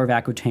Eleanor of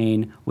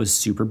Aquitaine was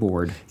super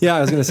bored. Yeah,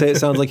 I was going to say it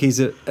sounds like he's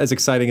as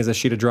exciting as a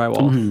sheet of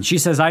drywall. She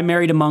says, "I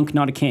married a monk,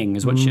 not a king,"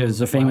 is what she is,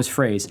 a famous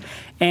phrase.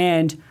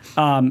 And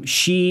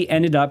she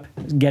ended up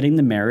getting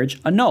the marriage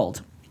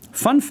annulled.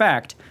 Fun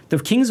fact: the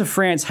kings of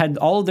France had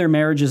all of their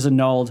marriages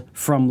annulled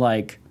from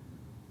like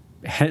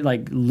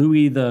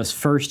Louis the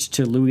First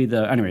to Louis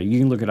the. Anyway, you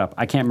can look it up.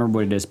 I can't remember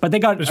what it is, but they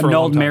got Just for a long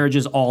annulled time.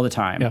 marriages all the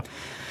time. Yeah.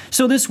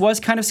 So this was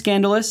kind of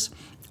scandalous,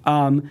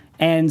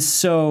 and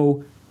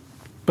so.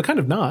 But kind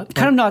of not.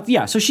 Kind of not,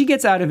 yeah. So she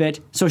gets out of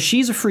it. So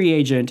she's a free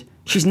agent.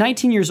 She's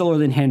 19 years older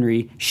than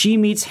Henry. She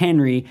meets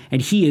Henry,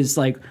 and he is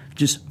like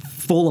just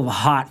full of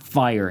hot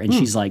fire. And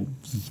she's like,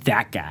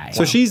 that guy.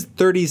 So she's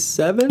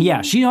 37?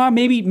 Yeah,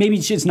 maybe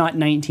she's not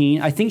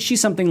 19. I think she's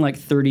something like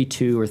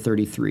 32 or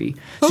 33.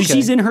 So Okay.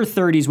 she's in her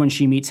 30s when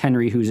she meets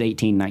Henry, who's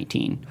 18,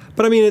 19.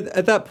 But I mean,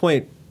 at that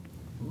point,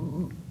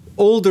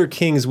 older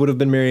kings would have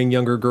been marrying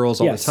younger girls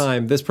all Yes. the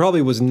time. This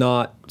probably was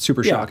not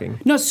super Yeah. shocking.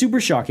 Not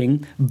super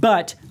shocking,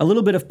 but a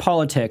little bit of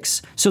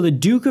politics. So the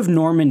Duke of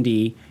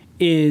Normandy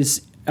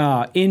is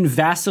in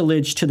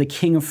vassalage to the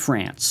King of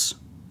France.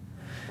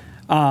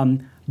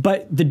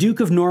 But the Duke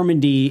of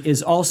Normandy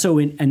is also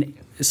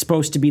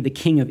supposed to be the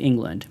King of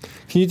England.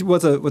 Can you?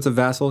 What's a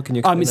vassal? Can you?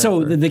 Explain So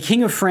that for- the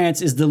King of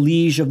France is the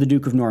liege of the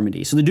Duke of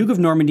Normandy. So the Duke of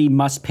Normandy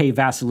must pay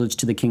vassalage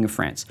to the King of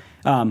France.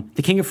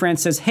 The King of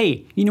France says,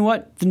 "Hey, you know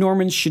what? The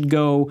Normans should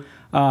go.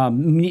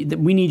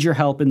 We need your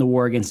help in the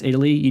war against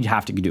Italy. You'd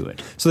have to do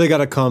it." So they got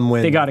to come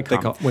when They got to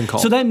come. when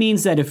called. So that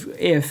means that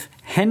if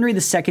Henry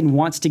II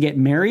wants to get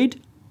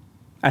married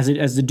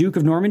as the Duke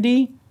of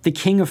Normandy, the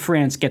King of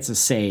France gets a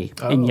say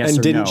in yes and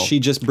or didn't no.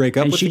 she just break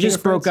up And with she the King just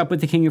of broke France? up with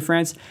the King of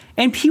France,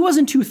 and he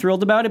wasn't too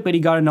thrilled about it, but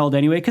he got annulled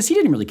anyway because he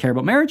didn't really care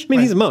about marriage. I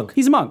mean, he's a monk.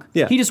 He's a monk.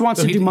 Yeah. He just wants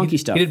to do monkey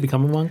stuff. He didn't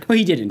become a monk? Well,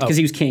 he didn't because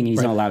he was king and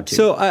he's not allowed to.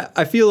 So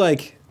I feel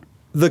like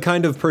the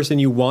kind of person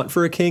you want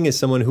for a king is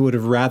someone who would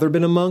have rather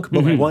been a monk,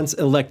 but once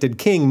elected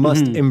king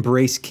must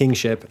embrace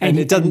kingship. And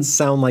it doesn't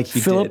sound like he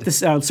Philip,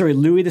 did.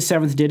 Louis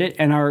VII did it,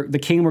 and the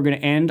king we're going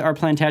to end our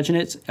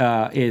Plantagenets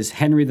is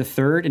Henry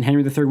III, and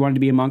Henry III wanted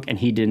to be a monk, and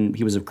he didn't.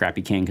 He was a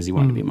crappy king because he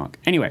wanted to be a monk.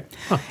 Anyway,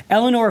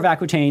 Eleanor of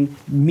Aquitaine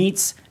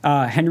meets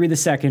Henry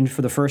II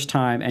for the first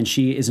time, and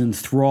she is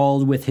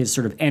enthralled with his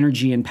sort of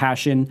energy and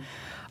passion,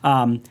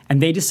 and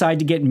they decide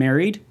to get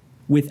married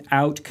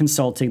without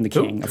consulting the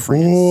king of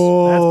France.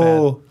 That's bad.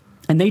 Oh.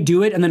 And they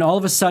do it, and then all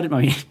of a sudden,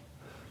 I mean,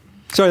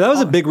 Sorry, that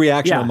was a big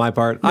reaction yeah. on my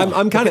part.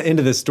 I'm kind of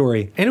into this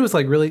story. And it was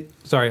like really,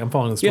 sorry, I'm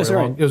following the story Yeah, sorry.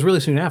 along. It was really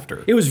soon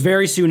after. it was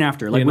very soon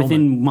after, like annulment.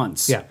 within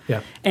months. Yeah,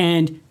 yeah.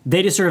 And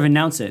they just sort of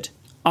announce it.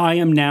 I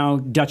am now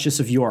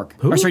Duchess of York.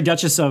 Or sorry,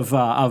 Duchess of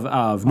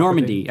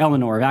Normandy,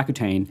 Eleanor of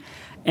Aquitaine.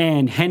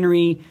 And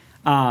Henry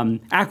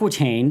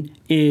Aquitaine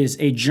is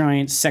a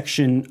giant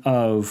section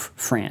of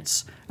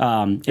France.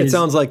 It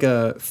sounds like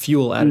a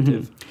fuel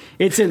additive.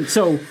 It's in,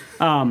 so...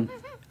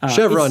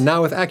 Chevron,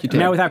 now with Accutane.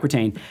 Now with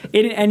Aquitaine.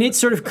 It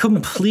sort of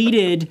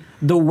completed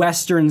the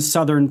western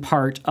southern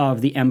part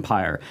of the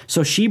empire.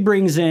 So she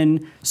brings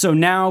in, so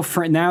now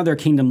their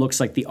kingdom looks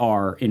like the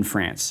R in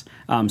France.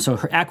 So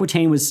her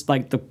Aquitaine was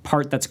like the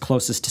part that's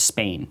closest to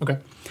Spain. Okay.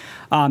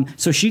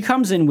 So she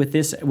comes in with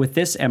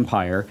this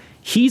empire.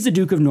 He's the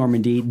Duke of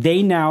Normandy.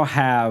 They now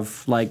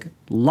have like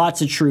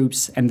lots of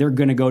troops, and they're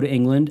going to go to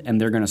England and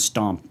they're going to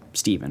stomp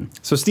Stephen.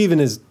 So Stephen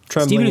is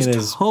trembling Stephen in is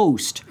his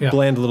toast. Yeah.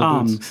 bland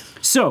little boots.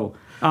 So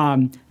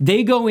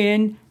they go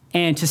in,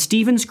 and to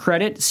Stephen's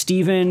credit,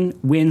 Stephen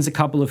wins a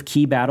couple of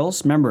key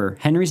battles. Remember,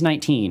 Henry's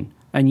 19,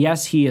 and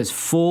yes, he is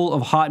full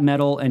of hot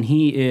metal, and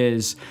he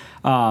is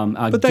But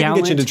that gallant, can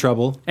get you into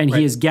trouble. and Right.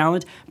 he is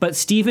gallant. But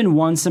Stephen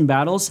won some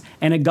battles,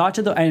 and it got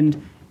to the end.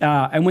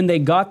 And when they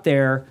got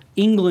there,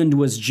 England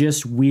was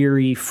just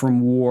weary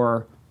from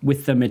war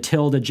with the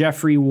Matilda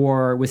Geoffrey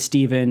war with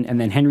Stephen, and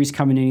then Henry's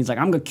coming in. He's like,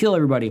 "I'm going to kill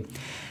everybody,"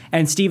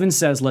 and Stephen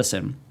says,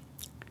 "Listen,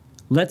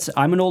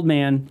 I'm an old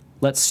man.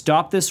 Let's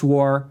stop this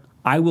war.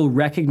 I will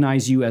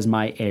recognize you as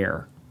my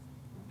heir."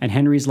 And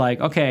Henry's like,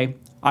 "Okay,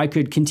 I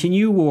could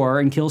continue war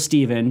and kill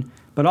Stephen,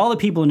 but all the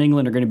people in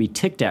England are going to be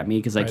ticked at me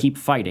because I keep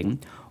fighting.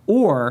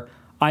 Or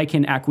I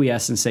can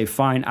acquiesce and say,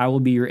 fine, I will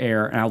be your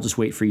heir, and I'll just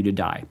wait for you to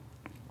die."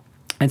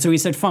 And so he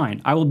said,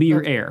 fine, I will be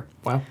your heir.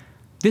 Wow.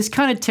 This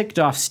kind of ticked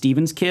off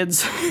Stephen's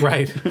kids.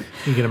 Right.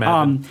 You can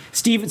imagine.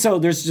 Stephen, so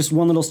there's just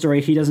one little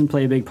story. He doesn't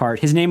play a big part.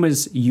 His name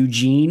was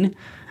Eugene.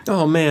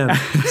 Oh man,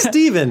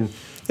 Stephen.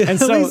 And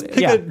so,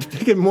 At least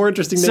pick a more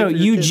interesting name. So for your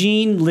kid.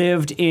 Eugene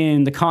lived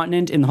in the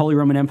continent in the Holy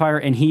Roman Empire,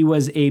 and he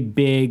was a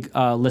big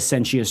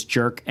licentious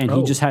jerk, and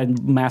he just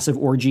had massive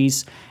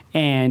orgies.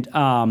 And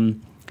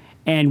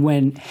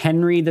when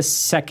Henry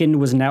II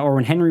was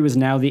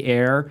now the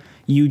heir,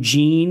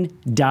 Eugene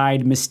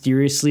died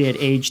mysteriously at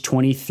age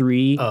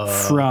 23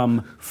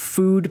 from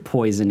food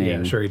poisoning.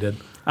 Yeah, sure he did. He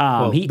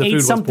the food ate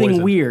was something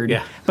poison. weird,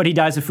 Yeah. but he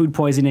dies of food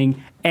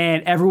poisoning,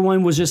 and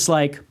everyone was just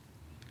like,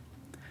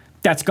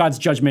 that's God's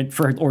judgment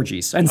for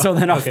orgies. And so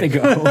then off they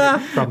go.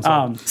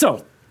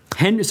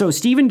 So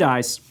Stephen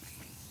dies.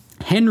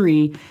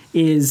 Henry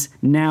is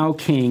now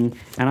king,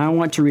 and I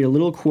want to read a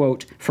little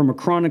quote from a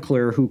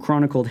chronicler who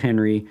chronicled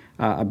Henry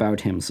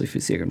about him. So if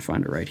you see, I can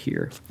find it right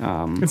here.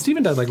 And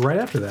Stephen died like right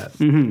after that.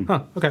 Mm-hmm.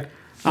 Huh, okay.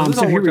 So this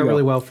so all here worked we out go.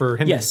 really well for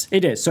Henry. Yes,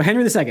 it is. So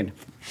Henry II.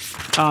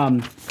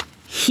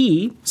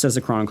 He, says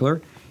the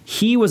chronicler,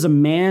 he was a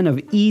man of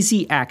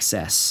easy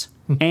access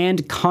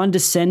and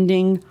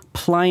condescending,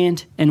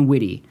 pliant, and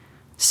witty,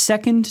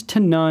 second to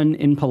none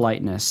in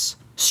politeness,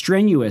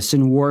 strenuous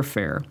in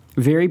warfare,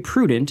 very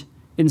prudent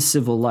in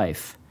civil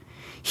life.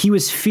 He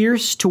was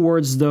fierce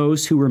towards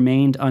those who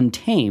remained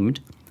untamed,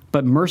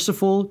 but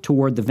merciful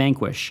toward the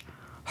vanquished,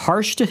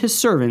 harsh to his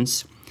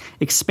servants,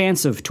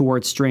 expansive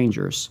toward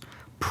strangers,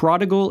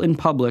 prodigal in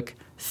public,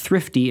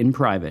 thrifty in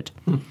private.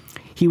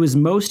 He was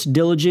most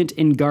diligent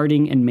in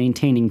guarding and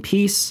maintaining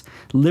peace,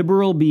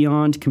 liberal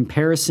beyond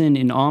comparison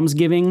in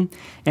almsgiving,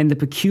 and the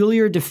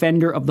peculiar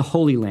defender of the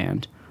Holy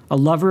Land, a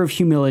lover of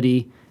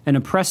humility, an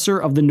oppressor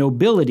of the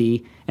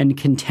nobility, and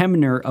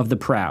contemner of the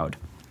proud.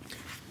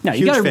 Now,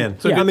 Huge fan.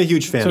 So I'm a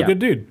huge fan. So good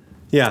dude.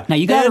 Yeah. Now,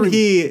 you gotta and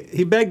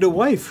he begged a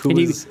wife who And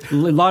he was a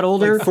lot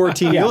older. like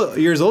 14 Yeah.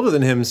 years older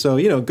than him. So,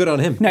 good on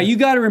him. Now, you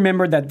got to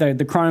remember that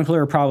the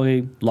chronicler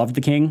probably loved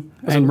the king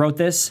and wrote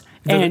this.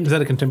 Is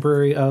that a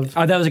contemporary of?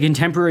 That was a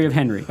contemporary of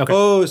Henry. Okay.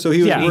 Oh, so he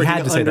was Yeah, he working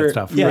had to say that under-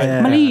 stuff. Yeah,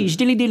 Right. Malige,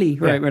 dilly dilly,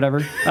 right, whatever.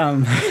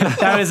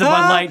 That is a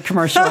Bud Light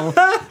commercial.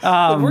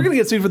 We're gonna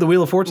get sued for the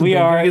Wheel of Fortune. We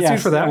thing. are, We're gonna get yes.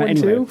 sued for that one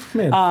Anyway. too.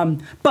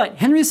 Man. But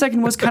Henry II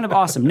was kind of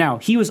awesome. Now,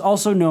 he was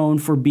also known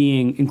for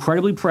being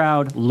incredibly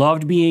proud,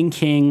 loved being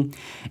king,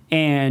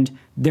 and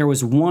there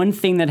was one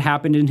thing that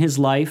happened in his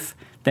life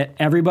that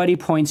everybody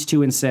points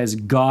to and says,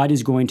 God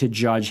is going to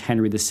judge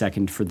Henry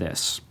II for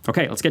this.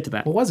 Okay, let's get to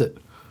that. What was it?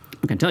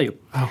 I can tell you.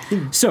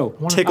 So,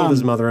 Tickled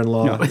his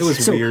mother-in-law. It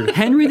was weird.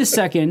 Henry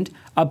II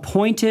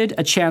appointed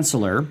a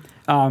chancellor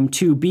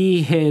to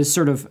be his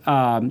sort of,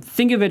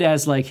 think of it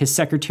as like his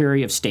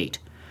Secretary of State,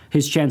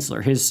 his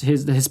chancellor,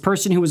 his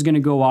person who was going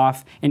to go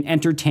off and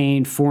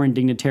entertain foreign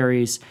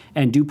dignitaries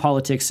and do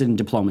politics and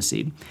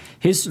diplomacy.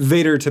 His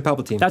Vader to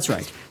Palpatine. That's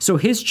right. So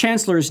his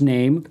chancellor's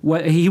name,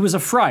 he was a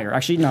friar.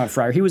 Actually, not a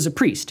friar. He was a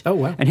priest. Oh,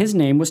 wow. And his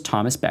name was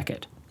Thomas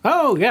Becket.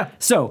 Oh yeah.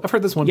 So I've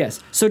heard this one. Yes.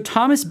 So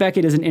Thomas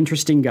Becket is an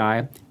interesting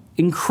guy,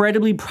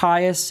 incredibly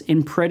pious,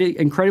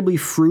 incredibly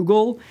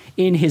frugal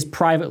in his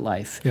private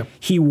life. Yep.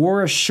 He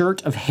wore a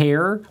shirt of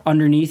hair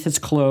underneath his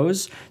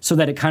clothes so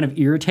that it kind of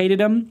irritated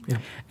him,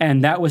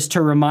 and that was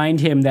to remind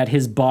him that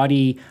his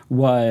body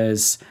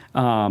was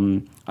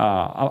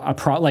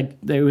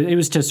it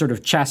was to sort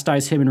of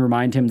chastise him and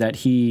remind him that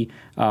he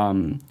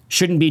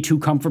shouldn't be too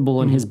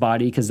comfortable in his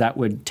body because that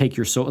would take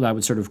your soul, that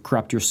would sort of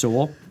corrupt your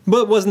soul.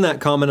 But wasn't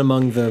that common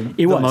among the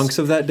was. monks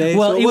of that day?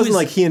 Well, so it it wasn't was-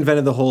 like he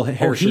invented the whole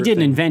hair He shirt didn't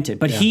thing. invent it,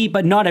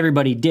 but not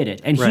everybody did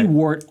it, and he Right.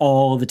 wore it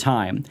all the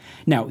time.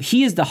 Now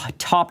he is the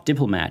top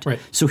diplomat, Right.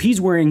 so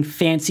he's wearing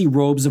fancy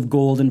robes of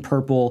gold and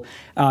purple,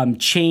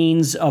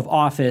 chains of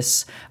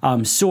office,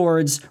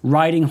 swords,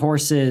 riding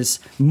horses,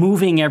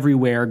 moving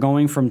everywhere,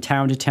 going from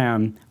town to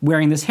town,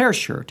 wearing this hair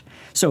shirt.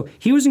 So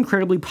he was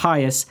incredibly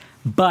pious,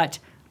 but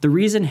the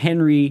reason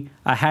Henry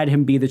had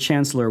him be the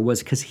chancellor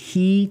was because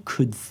he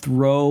could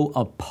throw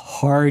a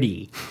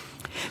party.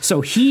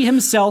 So he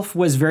himself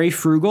was very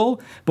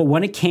frugal, but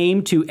when it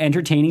came to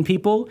entertaining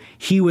people,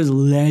 he was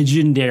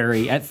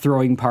legendary at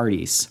throwing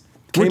parties.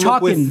 Came We're up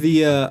talking with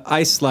the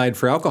ice slide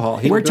for alcohol.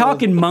 He we're built-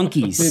 talking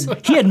monkeys.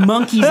 He had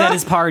monkeys at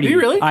his party. Did he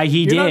really? He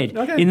You're did.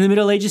 not- okay. In the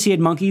Middle Ages, he had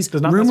monkeys.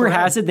 Does not mess Rumor around.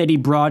 has it that he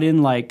brought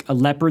in like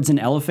leopards and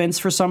elephants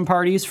for some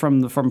parties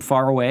from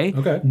far away.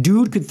 Okay.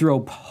 Dude could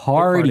throw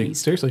parties.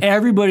 Seriously.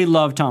 Everybody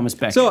loved Thomas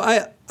Becket. So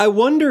I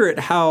wonder at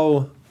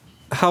how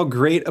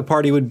great a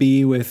party would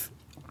be with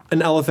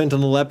an elephant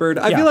and a leopard.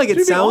 I Yeah. feel like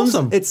It'd be it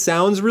awesome.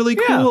 sounds really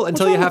Yeah, cool what's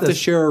until you wrong have with to this?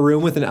 share a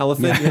room with an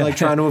elephant. And you're like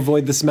trying to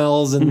avoid the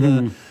smells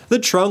and the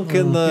trunk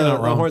and the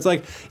not wrong. horns.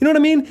 Like, you know what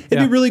I mean? It'd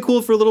Yeah. be really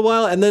cool for a little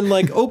while, and then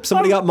like, oh,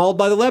 somebody got mauled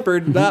by the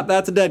leopard.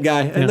 That's a dead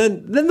guy, and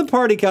then the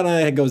party kind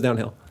of goes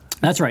downhill.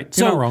 That's right.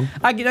 You're So not wrong.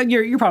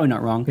 You're probably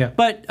not wrong. Yeah.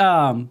 But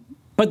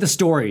the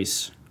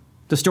stories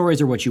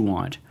are what you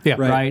want. Yeah.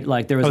 Right. Right.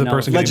 Like there was Oh, the an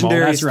person elephant. getting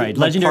mauled. That's right.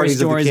 Like Legendary parties of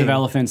the stories of king.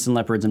 elephants and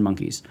leopards and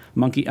monkeys.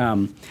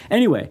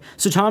 Anyway,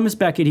 so Thomas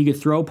Becket, he could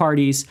throw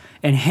parties,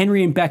 and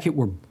Henry and Becket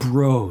were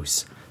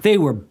bros. They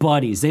were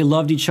buddies. They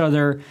loved each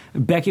other.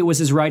 Becket was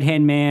his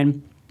right-hand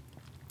man.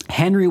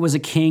 Henry was a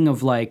king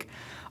of like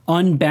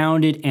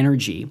unbounded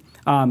energy.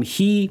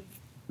 He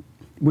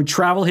would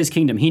travel his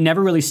kingdom. He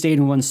never really stayed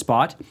in one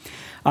spot.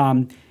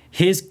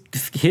 His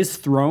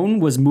throne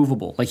was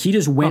movable. Like he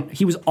just went.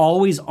 He was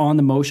always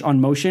on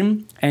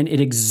motion, and it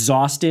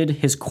exhausted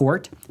his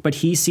court. But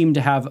he seemed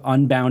to have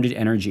unbounded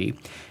energy.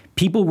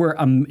 People were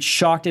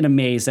shocked and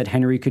amazed that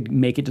Henry could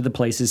make it to the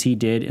places he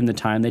did in the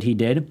time that he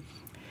did.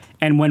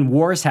 And when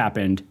wars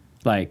happened,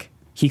 like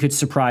he could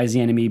surprise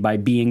the enemy by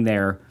being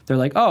there. They're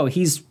like, oh,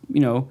 he's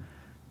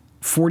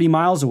 40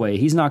 miles away.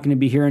 He's not going to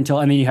be here until.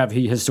 And then you have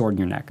his sword in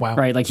your neck. Wow.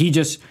 Right? Like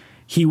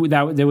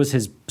that was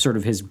his sort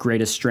of his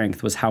greatest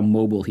strength was how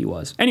mobile he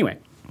was. Anyway,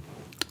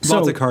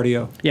 Lots of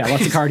cardio. Yeah,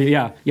 lots of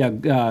cardio.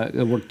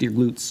 Yeah. Worked your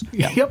glutes.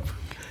 Yeah. Yep.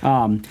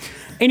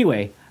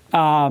 Anyway,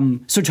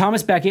 so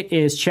Thomas Becket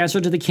is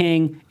Chancellor to the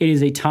King. It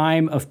is a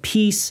time of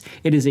peace.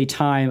 It is a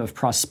time of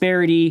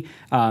prosperity.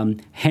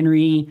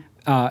 Henry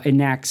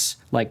enacts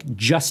like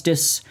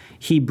justice.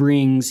 He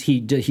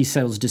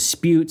settles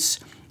disputes.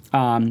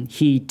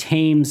 He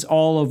tames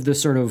all of the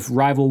sort of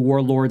rival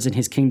warlords in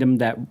his kingdom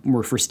that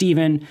were for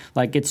Stephen.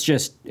 Like it's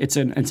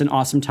an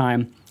awesome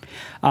time.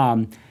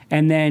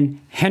 And then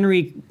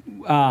Henry,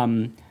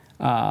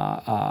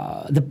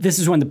 this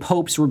is when the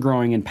popes were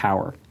growing in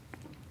power.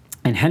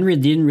 And Henry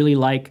didn't really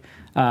like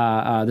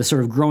the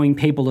sort of growing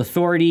papal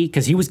authority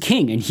because he was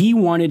king and he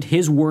wanted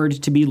his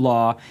word to be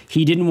law.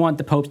 He didn't want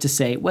the popes to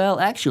say, well,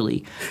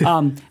 actually.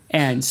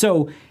 And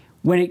so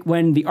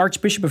when the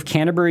Archbishop of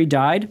Canterbury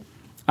died,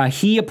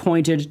 he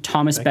appointed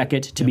Thomas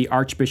Becket to be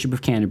Archbishop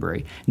of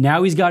Canterbury.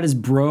 Now he's got his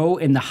bro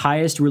in the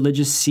highest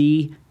religious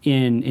see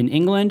in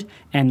England,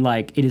 and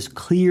like it is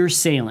clear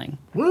sailing.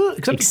 Well,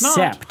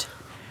 except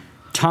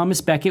Thomas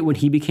Becket, when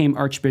he became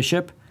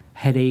Archbishop,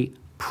 had a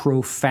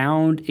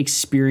profound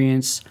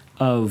experience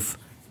of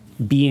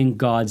being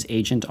God's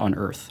agent on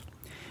earth.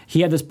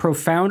 He had this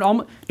profound,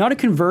 not a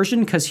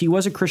conversion because he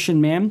was a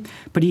Christian man,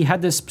 but he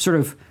had this sort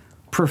of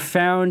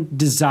profound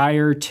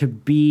desire to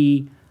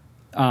be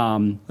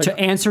to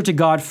answer to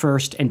God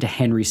first and to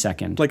Henry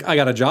second. Like, I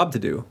got a job to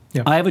do.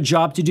 Yeah. I have a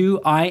job to do.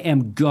 I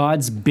am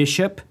God's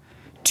bishop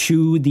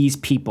to these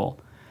people.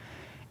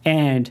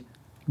 And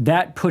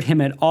that put him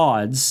at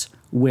odds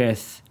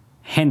with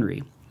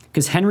Henry.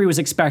 Because Henry was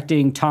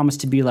expecting Thomas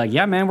to be like,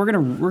 yeah, man, we're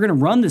gonna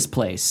run this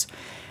place.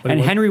 And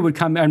Henry would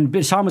come,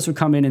 and Thomas would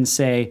come in and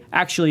say,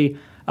 actually,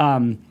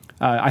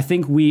 I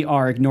think we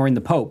are ignoring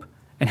the Pope.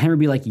 And Henry would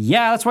be like,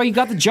 yeah, that's why you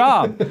got the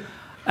job.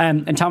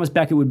 And Thomas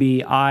Becket would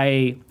be,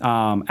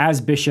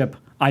 as bishop,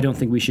 I don't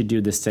think we should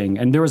do this thing.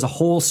 And there was a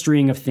whole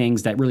string of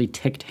things that really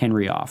ticked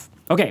Henry off.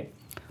 Okay.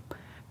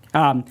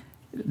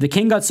 The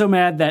king got so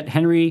mad that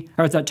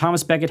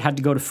Thomas Becket had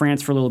to go to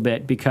France for a little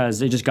bit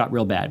because it just got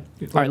real bad.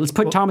 All right, let's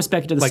put Thomas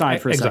Becket to the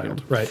side for a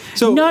second. Right.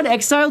 So Not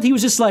exiled. He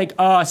was just like,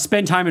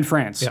 spend time in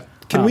France. Yeah.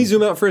 Can we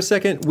zoom out for a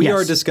second? We yes.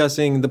 are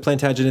discussing the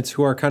Plantagenets,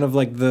 who are kind of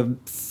like the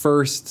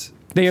first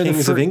They are the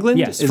kings of England.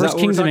 Yes, Is first that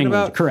what kings we're of talking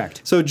England. about?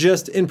 Correct. So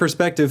just in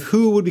perspective,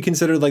 who would be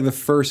considered like the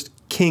first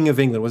king of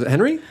England? Was it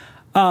Henry?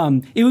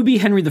 It would be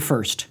Henry the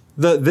First.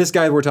 This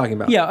guy we're talking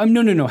about. Yeah,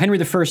 no. Henry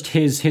the First,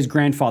 his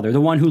grandfather, the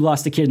one who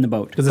lost the kid in the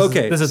boat. This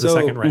is the so-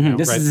 second right now,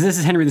 This right?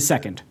 is Henry the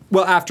Second.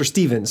 Well, after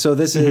Stephen. So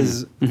this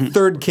is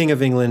third king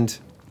of England.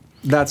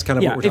 That's kind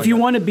of what Yeah, we're talking if you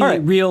about. want to be All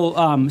right.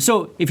 real,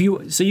 so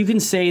you can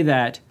say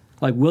that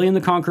like William the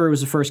Conqueror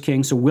was the first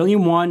king. So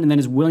William I, and then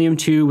his William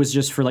II was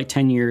just for like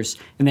 10 years,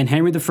 and then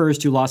Henry the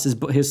First, who lost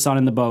his son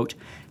in the boat,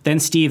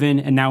 then Stephen,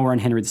 and now we're on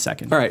Henry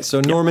II. All right,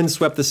 so Normans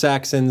swept the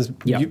Saxons,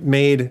 Yep.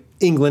 made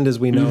England as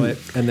we know it,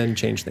 and then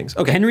changed things.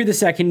 Okay. Henry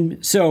II.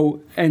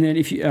 So, and then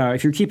if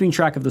you're keeping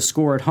track of the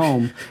score at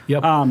home,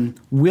 Yep.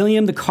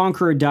 William the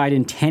Conqueror died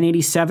in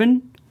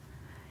 1087.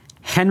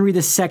 Henry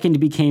II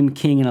became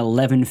king in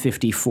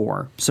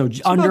 1154. So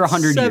under About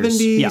 100 70,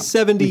 years. Yeah.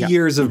 70 Yeah.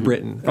 years of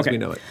Britain, as Okay. we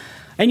know it.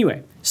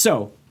 Anyway,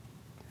 so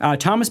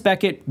Thomas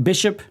Becket,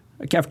 Bishop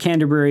of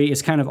Canterbury,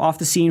 is kind of off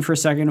the scene for a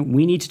second.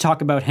 We need to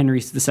talk about Henry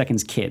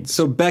II's kids.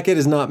 So Becket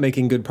is not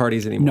making good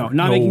parties no, anymore.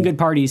 not making good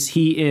parties.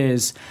 He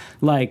is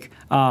like,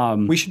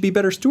 We should be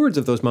better stewards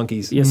of those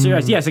monkeys. yes,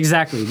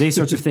 exactly. These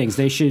sorts of things.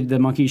 The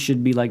monkeys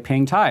should be like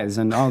paying tithes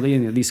and all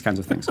these kinds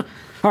of things.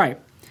 All right,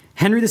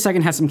 Henry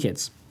II has some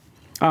kids.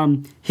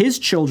 His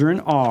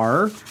children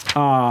are,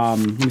 let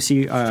me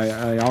see,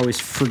 I always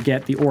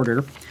forget the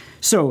order.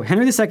 So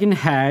Henry II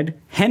had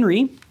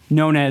Henry,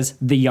 known as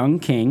the Young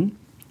King,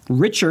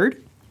 Richard,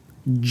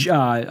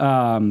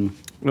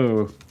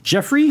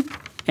 Geoffrey,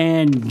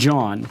 and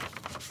John.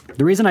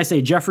 The reason I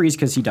say Geoffrey is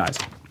because he dies.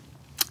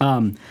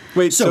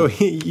 Wait, so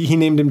he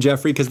named him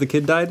Geoffrey because the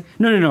kid died?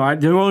 No.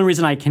 The only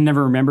reason I can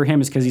never remember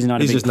him is because he's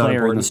not a big just not player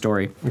in the important.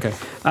 story. Okay.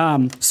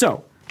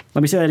 So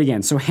let me say that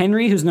again. So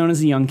Henry, who's known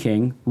as the Young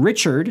King,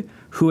 Richard,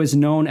 who is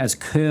known as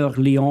Coeur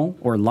Lion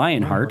or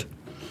Lionheart,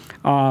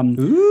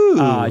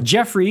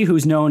 Geoffrey,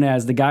 who's known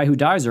as the guy who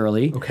dies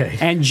early, Okay.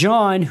 and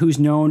John, who's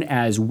known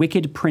as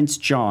Wicked Prince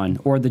John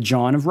or the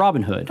John of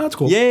Robin Hood. That's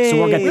cool. Yay! So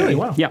we'll get there. Really?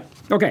 Wow. Yeah.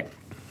 Okay.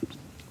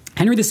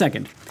 Henry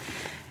II.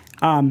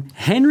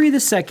 Henry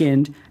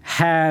II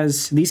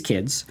has these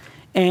kids,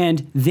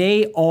 and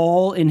they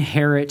all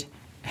inherit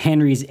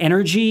Henry's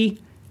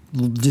energy,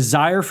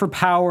 desire for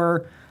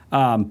power,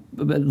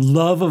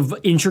 love of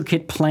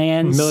intricate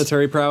plans,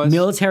 Military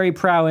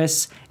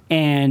prowess,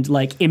 and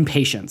like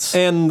impatience.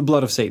 And the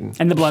blood of Satan.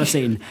 And the blood of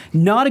Satan.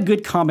 Not a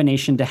good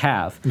combination to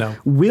have. No.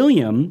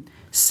 William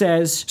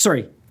says,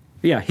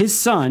 his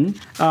son,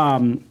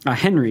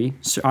 Henry,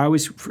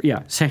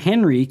 so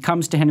Henry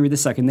comes to Henry II,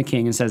 the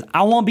king, and says,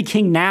 I want to be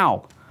king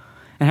now.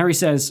 And Henry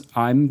says,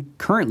 I'm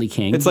currently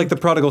king. It's like the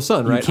prodigal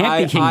son, right?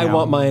 can't be king I now.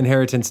 want my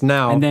inheritance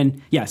now. And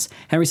then,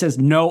 Henry says,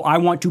 no, I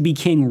want to be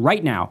king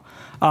right now.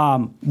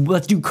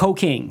 Let's do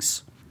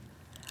co-kings.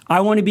 I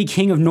want to be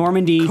king of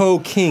Normandy.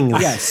 Co-kings.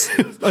 Yes.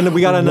 And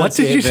we got to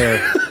enunciate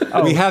there.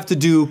 We have to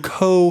do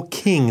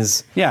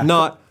co-kings, Yeah.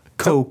 not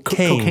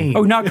cocaine.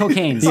 Oh, not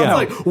cocaine. I No. was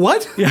like,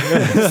 what?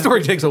 The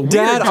story takes a weird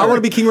Dad, I turn. want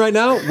to be king right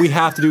now. We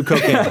have to do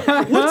cocaine.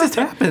 What just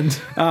happened?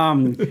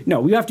 No,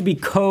 we have to be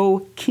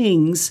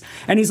co-kings.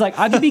 And he's like,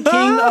 I could be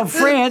king of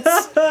France,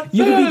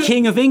 you could be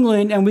king of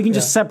England, and we can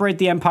just separate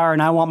the empire,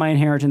 and I want my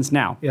inheritance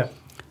now. Yeah.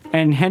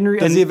 And Henry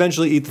Does he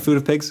eventually eat the food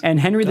of pigs? and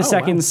Henry II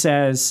wow.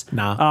 says,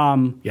 Nah.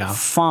 Yeah.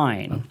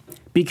 fine.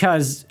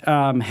 Because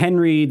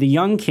Henry, the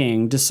young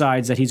king,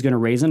 decides that he's going to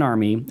raise an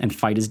army and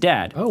fight his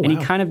dad. Oh, And he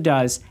wow. kind of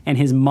does. And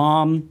his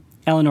mom,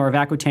 Eleanor of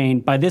Aquitaine,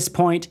 by this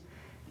point,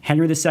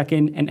 Henry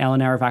II and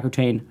Eleanor of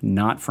Aquitaine,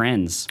 not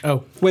friends.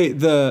 Oh, Wait,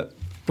 the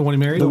one he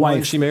married? the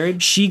wife she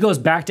married? She goes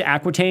back to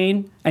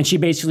Aquitaine, and she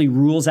basically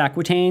rules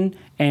Aquitaine,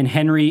 and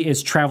Henry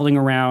is traveling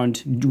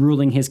around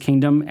ruling his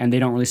kingdom, and they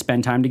don't really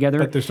spend time together.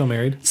 But they're still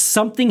married?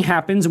 Something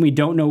happens, and we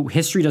don't know,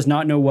 history does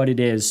not know what it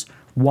is,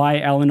 why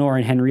Eleanor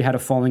and Henry had a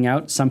falling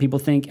out. Some people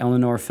think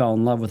Eleanor fell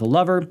in love with a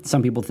lover.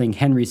 Some people think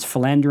Henry's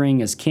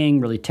philandering as king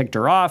really ticked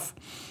her off.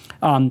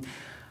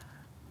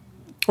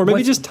 Or maybe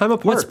What's- just time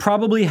apart. What's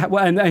probably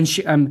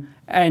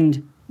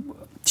and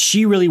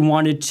she really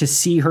wanted to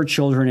see her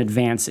children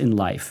advance in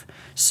life.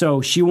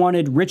 So she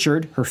wanted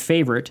Richard, her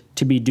favorite,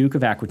 to be Duke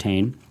of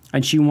Aquitaine,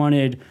 and she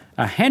wanted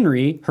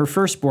Henry, her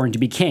firstborn, to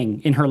be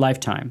king in her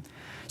lifetime.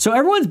 So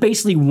everyone's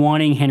basically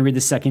wanting Henry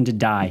II to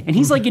die, and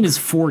he's like in his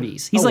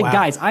 40s. He's Oh, like, wow.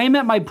 guys, I am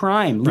at my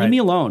prime. Leave Right. me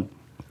alone.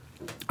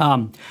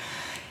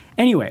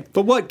 Anyway,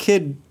 But what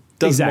kid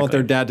doesn't want Exactly.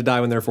 their dad to die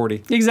when they're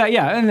 40? exactly.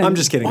 Yeah, and then, I'm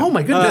just kidding. Oh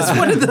my goodness.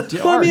 What did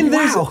the... Well, I mean,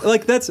 there's wow.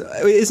 like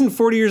isn't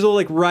 40 years old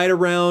like right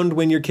around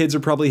when your kids are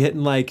probably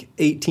hitting like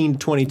 18 to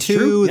 22.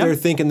 True, yeah. They're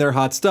thinking they're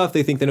hot stuff.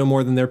 They think they know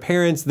more than their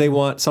parents. They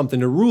want something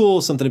to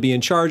rule, something to be in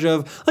charge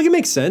of. Like it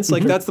makes sense. Mm-hmm.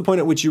 Like that's the point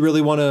at which you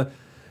really want to,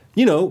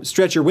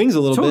 stretch your wings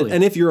a little Totally. bit.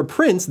 And if you're a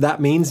prince, that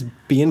means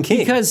being king.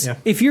 Because Yeah.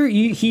 if you're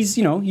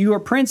a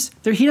prince,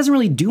 he doesn't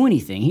really do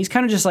anything. He's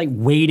kind of just like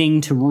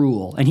waiting to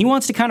rule, and he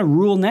wants to kind of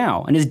rule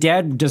now. And his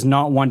dad does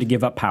not want to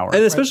give up power.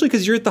 And especially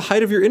because you're at the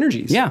height of your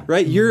energies. Yeah.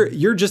 Right?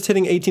 You're just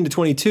hitting 18 to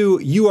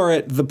 22. You are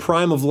at the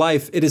prime of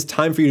life. It is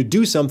time for you to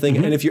do something.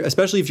 Mm-hmm. And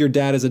especially if your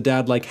dad is a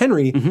dad like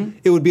Henry,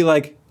 it would be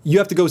like, you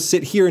have to go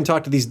sit here and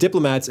talk to these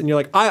diplomats, and you're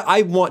like,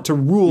 I want to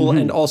rule Mm-hmm.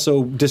 and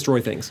also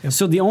destroy things.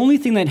 So the only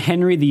thing that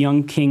Henry the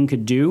young king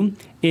could do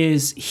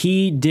is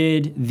he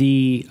did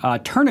the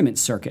tournament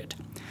circuit.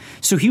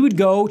 So he would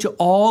go to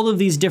all of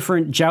these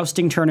different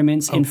jousting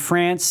tournaments in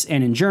France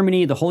and in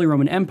Germany, the Holy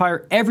Roman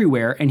Empire,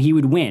 everywhere, and he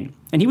would win.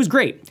 And he was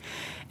great.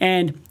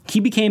 And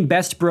he became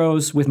best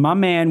bros with my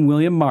man,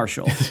 William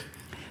Marshall.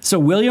 So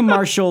William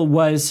Marshall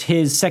was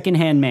his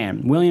second-hand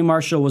man. William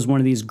Marshall was one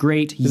of these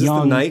great this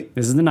young... the knight?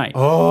 This is the knight.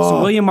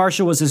 So William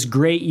Marshall was this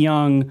great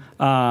young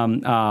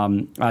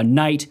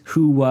knight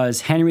who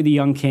was Henry the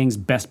Young King's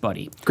best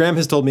buddy. Graham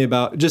has told me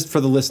about, just for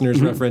the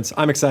listeners' reference,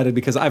 I'm excited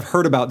because I've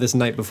heard about this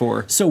knight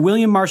before. So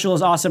William Marshall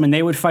is awesome, and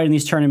they would fight in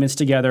these tournaments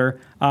together.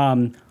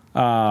 And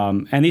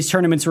these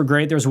tournaments were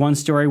great. There was one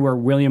story where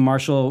William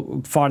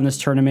Marshall fought in this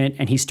tournament,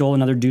 and he stole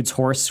another dude's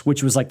horse,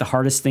 which was like the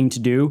hardest thing to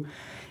do.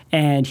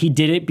 And he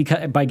did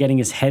it by getting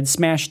his head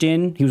smashed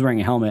in. He was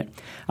wearing a helmet,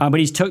 but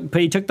he took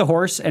the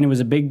horse, and it was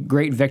a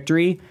great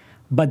victory.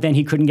 But then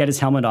he couldn't get his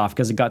helmet off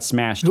because it got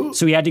smashed.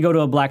 So he had to go to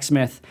a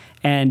blacksmith.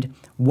 And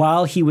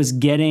while he was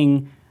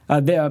getting,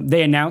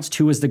 they announced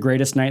who was the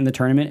greatest knight in the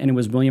tournament, and it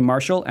was William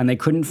Marshall. And they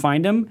couldn't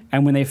find him.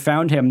 And when they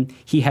found him,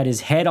 he had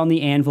his head on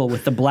the anvil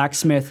with the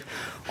blacksmith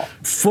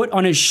foot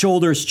on his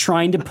shoulders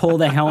trying to pull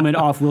the helmet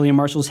off William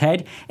Marshall's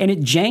head, and it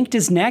janked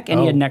his neck, and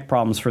he had neck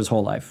problems for his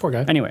whole life. Poor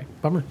guy. Anyway.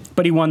 Bummer.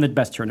 But he won the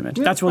best tournament.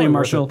 That's William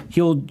probably worth Marshall.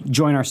 He'll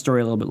join our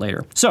story a little bit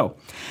later. So,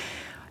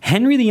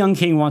 Henry the Young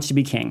King wants to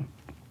be king.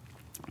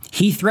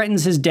 He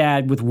threatens his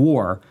dad with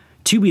war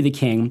to be the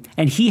king,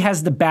 and he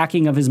has the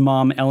backing of his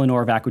mom,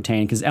 Eleanor of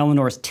Aquitaine, because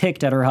Eleanor's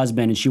ticked at her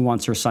husband, and she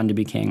wants her son to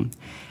be king.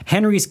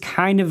 Henry's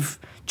kind of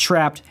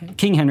trapped.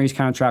 King Henry's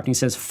kind of trapped, and he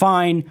says,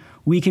 fine,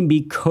 we can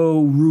be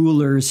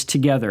co-rulers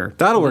together.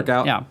 That'll work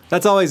out. Yeah.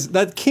 That's always,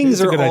 kings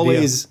It's a are good idea.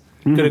 always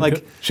Good at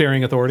like,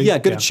 sharing authority. yeah,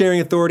 good at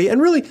sharing authority.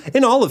 And really,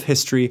 in all of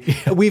history,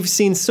 we've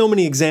seen so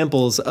many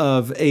examples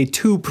of a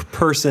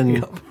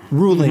two-person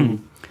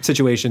ruling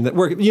situation that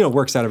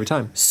works out every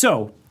time.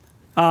 So,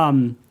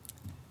 so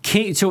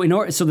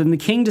then the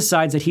king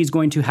decides that he's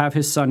going to have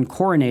his son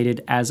coronated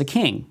as a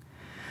king.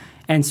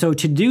 And so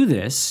to do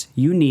this,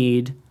 you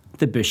need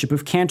the Bishop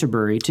of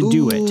Canterbury to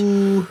do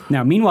it.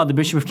 Now, meanwhile, the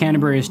Bishop of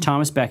Canterbury is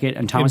Thomas Becket,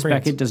 and Thomas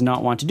France. Becket does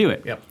not want to do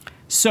it. Yep.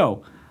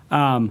 So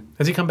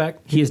Has he come back?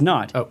 he is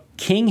not. Oh.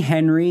 King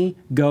Henry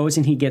goes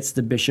and he gets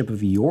the Bishop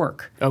of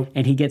York. Oh.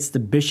 And he gets the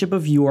Bishop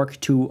of York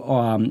to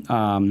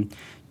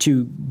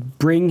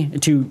bring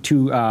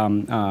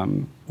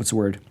what's the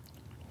word?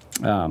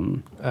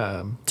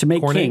 To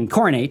make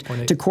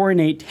Coronate?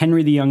 coronate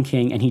Henry the young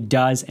king, and he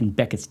does, and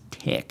Becket's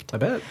ticked. I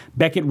bet.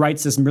 Becket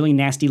writes this really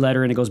nasty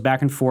letter, and it goes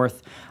back and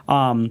forth.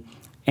 And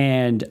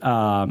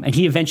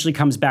he eventually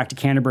comes back to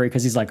Canterbury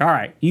because he's like, all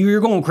right, you're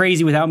going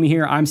crazy without me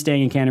here. I'm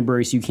staying in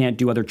Canterbury, so you can't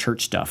do other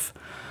church stuff.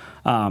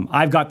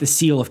 I've got the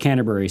seal of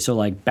Canterbury, so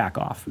like back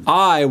off.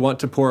 I want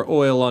to pour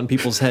oil on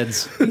people's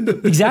heads.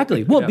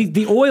 Exactly. Well,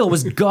 the oil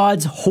was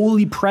God's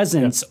holy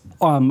presence,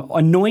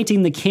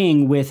 anointing the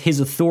king with his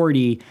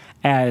authority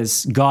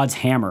as God's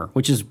hammer,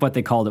 which is what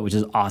they called it, which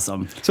is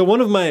awesome. So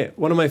one of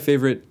my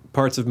favorite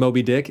parts of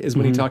Moby Dick is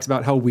when he talks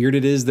about how weird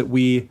it is that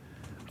we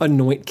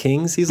anoint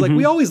kings. He's like,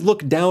 we always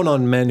look down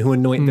on men who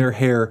anoint their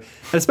hair.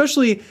 And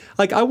especially,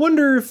 like, I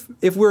wonder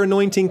if we're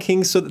anointing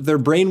kings so that their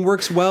brain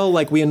works well,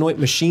 like we anoint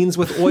machines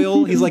with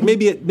oil. He's like,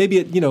 maybe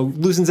it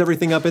loosens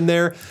everything up in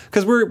there.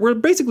 Because we're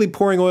basically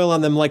pouring oil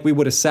on them like we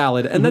would a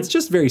salad. And that's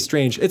just very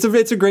strange. It's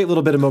a great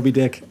little bit of Moby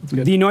Dick.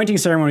 The anointing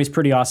ceremony is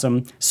pretty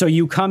awesome. So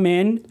you come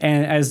in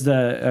and as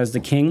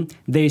the king,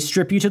 they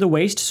strip you to the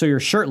waist, so you're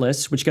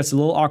shirtless, which gets a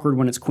little awkward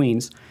when it's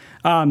queens.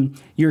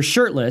 You're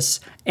shirtless,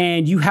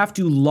 and you have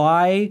to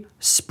lie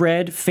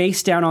spread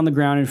face down on the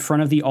ground in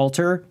front of the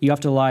altar. You have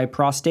to lie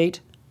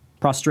prostrate.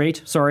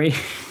 Sorry.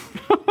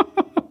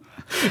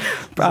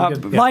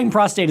 Lying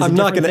prostrate is I'm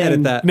not going to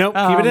edit that. Nope,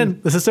 keep it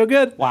in. This is so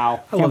good.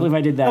 Wow. Can't believe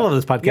I did that. I love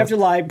this podcast. You have to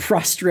lie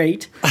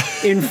prostrate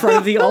in front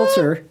of the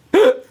altar.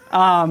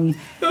 And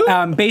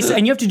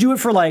you have to do it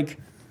for like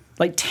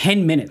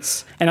 10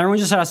 minutes. And everyone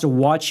just has to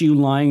watch you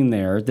lying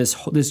there,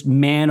 this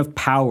man of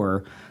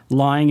power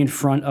lying in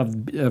front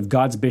of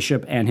God's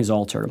bishop and his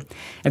altar.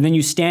 And then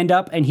you stand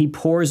up and he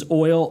pours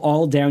oil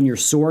all down your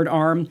sword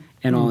arm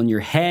and on your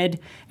head,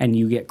 and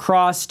you get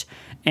crossed,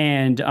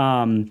 and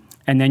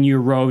then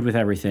you're robed with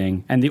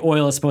everything. And the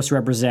oil is supposed to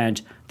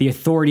represent the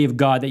authority of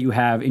God that you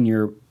have in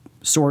your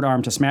sword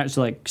arm to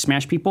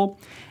smash people,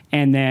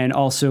 and then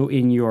also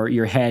in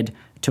your head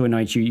to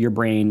anoint your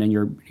brain and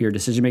your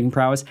decision-making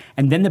prowess.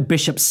 And then the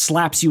bishop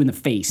slaps you in the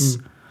face.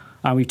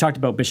 We've talked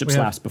about bishop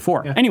slaps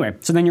before. Yeah. Anyway,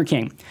 so then you're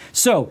king.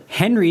 So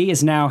Henry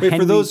is now Henry.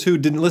 For those who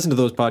didn't listen to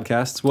those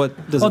podcasts,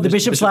 what does the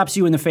bishop slaps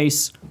you in the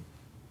face.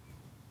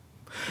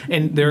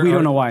 And We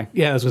don't know why.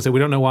 Yeah, I was going to say,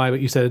 we don't know why,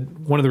 but you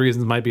said one of the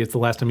reasons might be it's the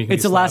last time you can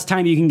It's the last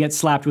time you can get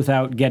slapped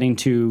without getting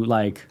to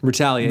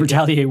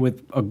retaliate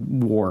with a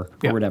war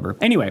or whatever.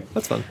 Anyway,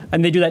 That's fun.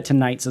 And they do that to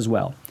knights as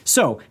well.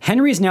 So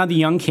Henry is now the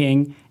young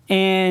king,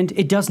 and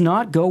it does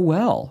not go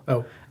well.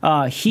 Oh.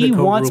 He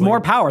The wants co-ruling.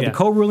 more power. Yeah. The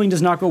co-ruling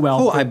does not go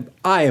well. Oh,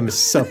 I am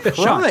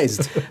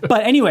surprised.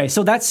 But anyway,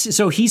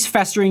 so he's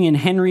festering, and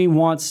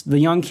the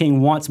young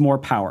king wants more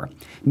power.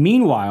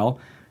 Meanwhile,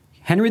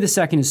 Henry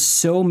II is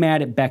so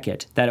mad at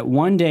Becket that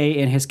one day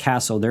in his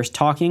castle, there's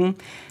talking,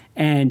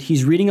 and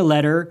he's reading a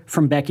letter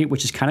from Becket,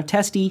 which is kind of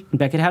testy. And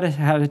Becket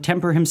had a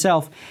temper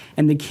himself,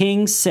 and the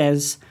king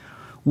says,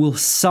 "Will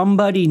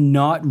somebody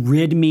not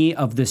rid me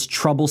of this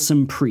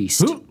troublesome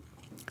priest?" Ooh.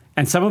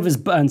 And some of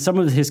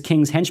his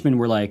king's henchmen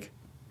were like,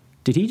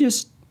 Did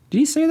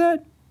he say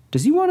that?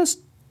 Does he want us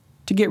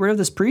to get rid of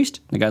this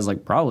priest? The guy's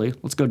like, probably.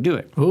 Let's go do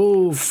it.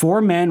 Ooh.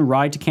 4 men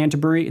ride to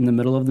Canterbury in the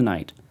middle of the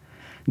night.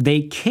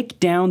 They kick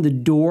down the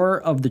door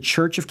of the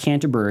Church of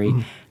Canterbury.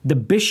 The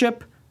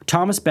bishop,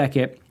 Thomas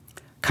Becket,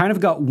 kind of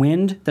got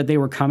wind that they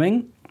were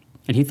coming,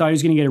 and he thought he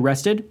was going to get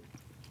arrested.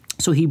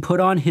 So he put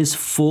on his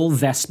full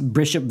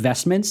bishop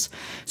vestments.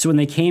 So when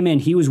they came in,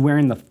 he was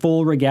wearing the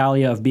full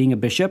regalia of being a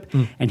bishop,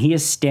 and he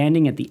is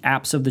standing at the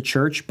apse of the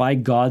church by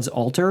God's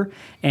altar,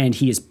 and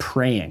he is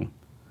praying.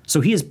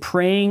 So he is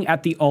praying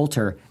at the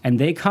altar, and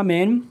they come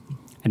in,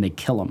 and they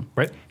kill him.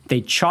 Right. They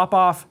chop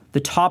off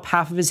the top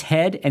half of his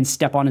head and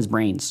step on his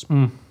brains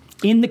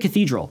in the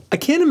cathedral. I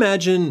can't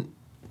imagine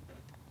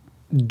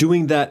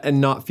doing that and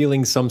not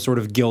feeling some sort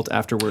of guilt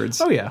afterwards.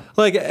 Oh, yeah.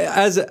 Like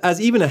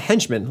as even a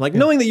henchman, like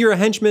knowing that you're a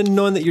henchman,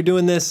 knowing that you're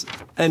doing this,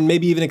 and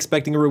maybe even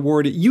expecting a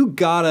reward,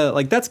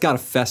 that's gotta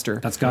fester.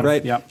 That's gotta,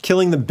 right. yep.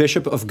 Killing the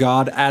bishop of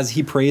God as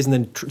he prays and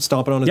then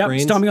stomping on his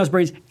brains. Stomping on his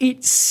brains.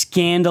 It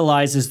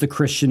scandalizes the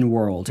Christian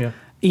world. Yeah.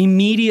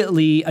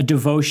 Immediately, a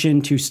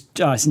devotion to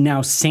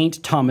now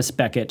Saint Thomas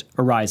Becket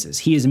arises.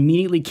 He is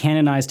immediately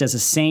canonized as a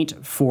saint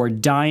for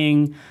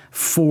dying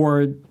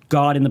for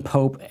God and the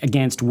Pope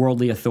against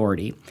worldly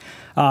authority.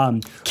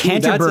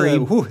 Canterbury.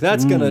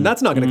 That's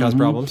not gonna cause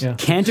problems. Yeah.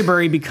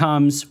 Canterbury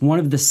becomes one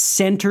of the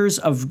centers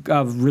of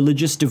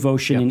religious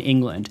devotion in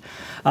England.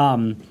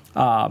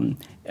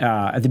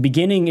 At the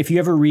beginning, if you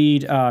ever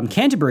read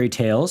Canterbury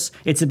Tales,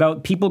 it's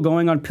about people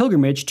going on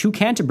pilgrimage to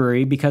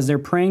Canterbury because they're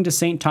praying to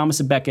St. Thomas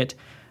of Becket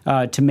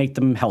to make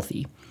them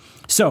healthy.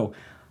 So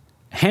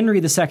Henry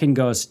II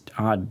goes,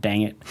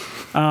 dang it,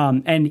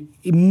 and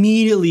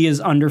immediately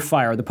is under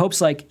fire. The Pope's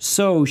like,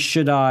 so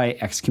should I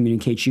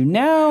excommunicate you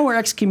now or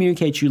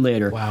excommunicate you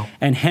later? Wow.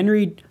 And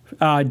Henry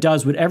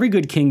does what every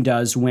good king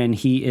does when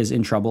he is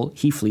in trouble.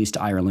 He flees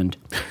to Ireland.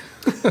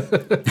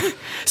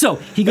 So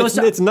he goes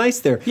It's nice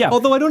there. Yeah.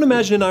 Although I don't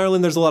imagine in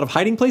Ireland there's a lot of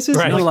hiding places.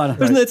 Right. Not a lot of-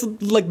 It's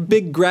like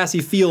big grassy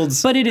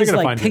fields. But it is gonna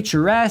like find you.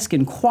 picturesque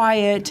and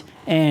quiet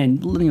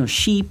and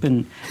sheep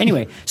and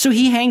anyway. So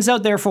he hangs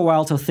out there for a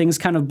while till things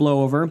kind of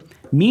blow over.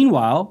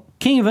 Meanwhile,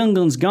 King of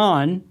England's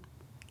gone.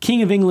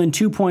 King of England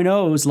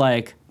 2.0 is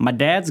like, my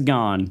dad's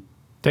gone.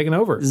 Taking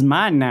over. This is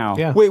mine now.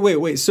 Yeah.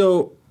 Wait.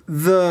 So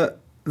the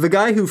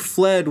guy who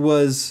fled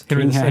was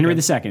Henry II. Henry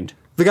II.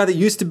 the guy that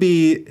used to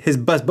be his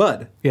best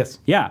bud. Yes.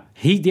 Yeah,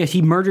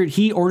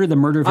 he ordered the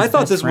murder of his I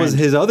thought best this was friend.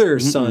 his other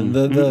son,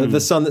 the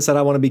son that said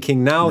I want to be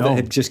king now No. that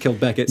had just killed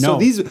Becket. No. So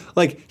these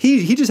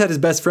he just had his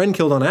best friend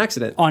killed on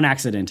accident. on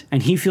accident,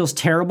 and he feels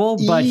terrible,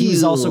 but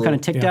he's also Ew. kind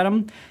of ticked Yeah. at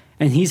him,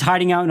 and he's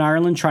hiding out in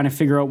Ireland trying to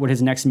figure out what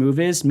his next move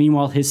is.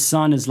 Meanwhile, his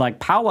son is like,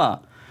 power.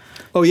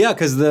 Oh yeah,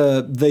 because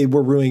they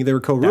were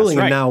co-ruling,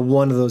 right. and now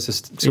one of those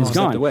is He's stepped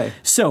gone. away.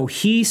 So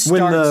he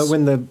starts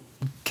When the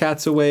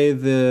cat's away,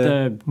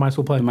 the Mice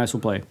will play. The mice will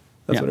play.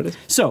 That's what it is.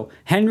 So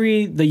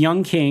Henry, the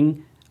young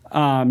king,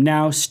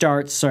 now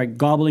starts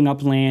gobbling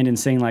up land and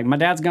saying like, "My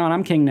dad's gone,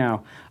 I'm king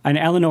now." And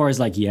Eleanor is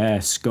like,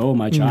 "Yes, go,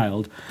 my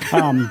child."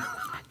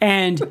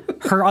 And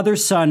her other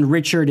son,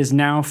 Richard, is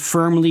now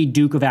firmly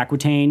Duke of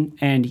Aquitaine,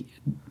 and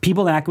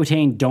people in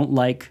Aquitaine don't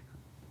like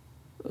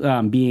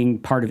being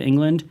part of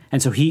England,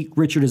 and so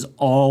Richard is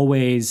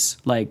always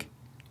like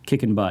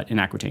kicking butt in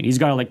Aquitaine. He's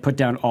got to like put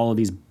down all of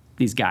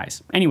these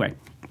guys. Anyway.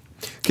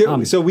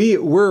 Okay, so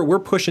we're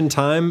pushing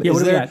time. Yeah, what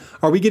do we got?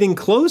 Are we getting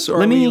close, or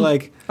Let are me, we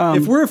like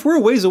if we're a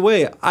ways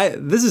away?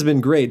 This has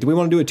been great. Do we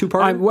want to do a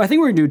two-part? I think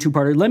we're gonna do a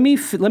two-parter. Let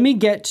me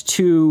get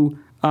to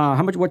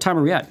what time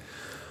are we at?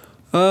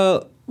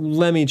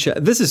 Let me check.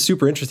 This is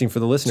super interesting for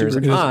the listeners.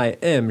 I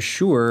am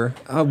sure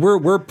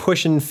we're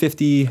pushing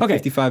 50, Okay,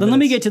 55 then minutes.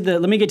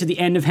 let me get to the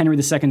end of Henry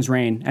II's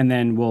reign, and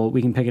then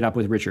we can pick it up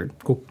with Richard.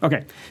 Cool.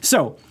 Okay,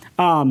 so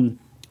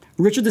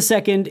Richard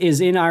II is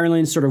in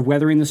Ireland, sort of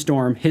weathering the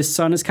storm. His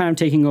son is kind of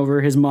taking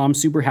over. His mom's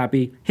super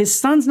happy. His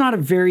son's not a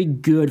very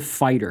good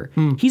fighter.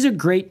 He's a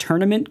great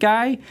tournament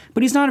guy,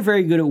 but he's not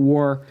very good at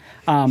war.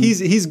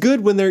 He's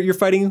good when you're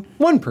fighting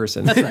one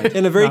person. That's right.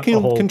 In a very Not the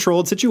whole-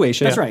 controlled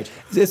situation. That's right.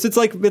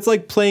 It's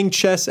like playing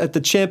chess at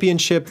the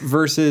championship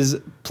versus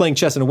playing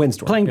chess in a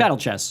windstorm. Playing battle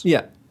chess.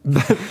 Yeah.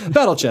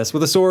 Battle chess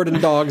with a sword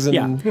and dogs and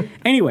Yeah.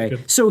 Anyway,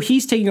 so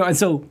he's taking over. And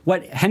so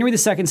what Henry II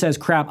says,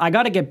 crap, I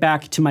got to get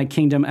back to my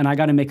kingdom and I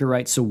got to make it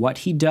right. So what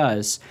he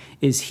does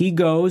is he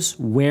goes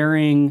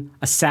wearing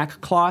a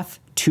sackcloth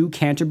to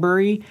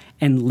Canterbury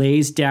and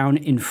lays down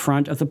in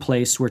front of the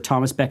place where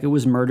Thomas Becket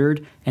was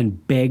murdered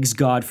and begs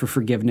God for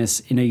forgiveness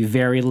in a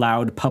very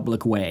loud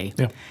public way.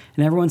 Yeah.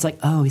 And everyone's like,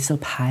 oh, he's so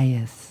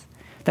pious.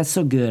 That's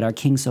so good. Our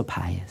king's so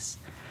pious.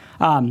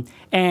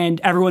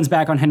 And everyone's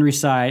back on Henry's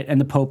side, and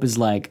the Pope is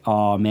like,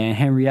 oh man,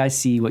 Henry, I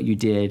see what you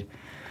did.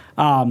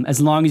 As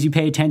long as you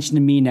pay attention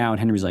to me now. And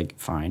Henry's like,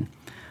 fine,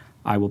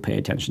 I will pay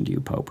attention to you,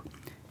 Pope.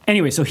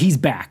 Anyway, so he's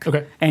back.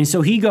 Okay. And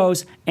so he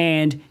goes,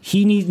 and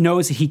he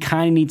knows that he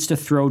kind of needs to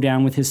throw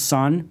down with his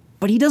son,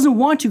 but he doesn't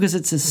want to because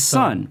it's his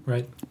son.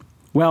 Right.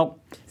 Well,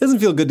 it doesn't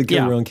feel good to kill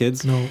Yeah. your own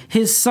kids. No.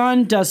 his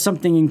son does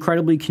something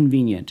incredibly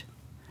convenient.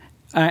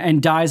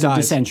 And dies of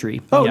Dies.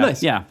 dysentery. Oh, Yeah,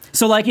 nice. Yeah.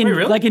 So like in Wait,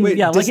 really? Wait,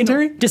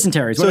 dysentery?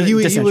 Dysentery. So he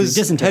was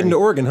dysentery. heading to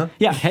Oregon, huh?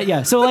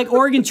 Yeah. So like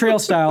Oregon Trail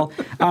style,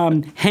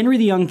 Henry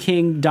the Young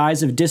King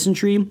dies of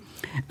dysentery.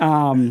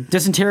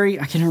 Dysentery.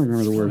 I can't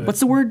remember the word.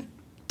 What's the word?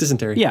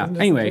 Dysentery. Yeah.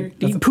 Anyway,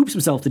 he poops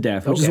himself to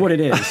death, which is Okay. what it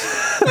is.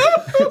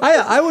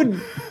 I would.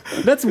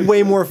 That's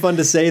way more fun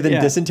to say than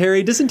Yeah.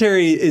 dysentery.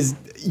 Dysentery is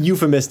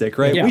euphemistic,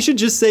 right? Yeah. We should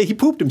just say he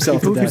pooped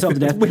himself, Pooped himself to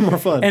death. It's way more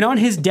fun. And on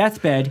his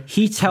deathbed,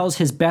 he tells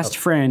his best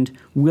friend,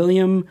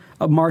 William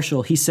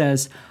Marshall, he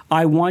says,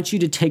 I want you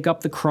to take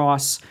up the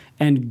cross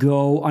and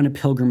go on a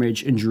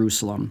pilgrimage in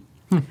Jerusalem.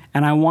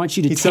 And I want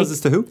you to he take... tells this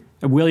to who?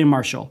 William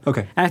Marshall.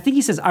 Okay. And I think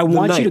he says, I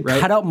want you knight, to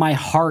right? cut out my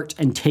heart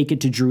and take it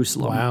to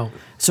Jerusalem. Wow.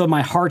 So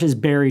my heart is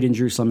buried in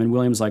Jerusalem. And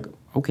William's like,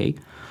 okay.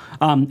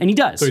 And he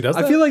does. So he does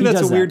I that? feel like He that's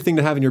a does weird that. thing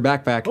to have in your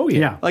backpack. Oh, yeah.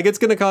 Yeah. Like it's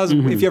going to cause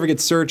if you ever get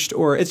searched,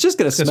 or it's just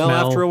going to smell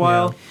after a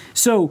while. yeah.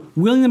 So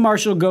William the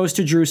Marshal goes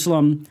to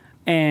Jerusalem,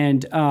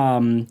 and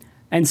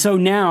so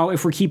now,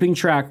 if we're keeping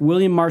track,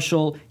 William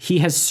Marshal, he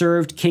has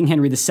served King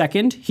Henry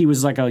II. He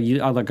was like a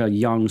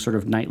young sort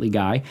of knightly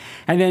guy,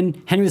 and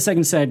then Henry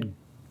II said,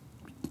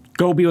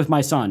 "Go be with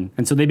my son,"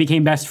 and so they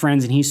became best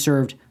friends, and he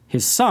served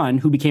his son,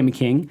 who became a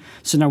king.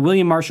 So now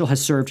William Marshal has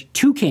served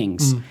two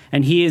kings,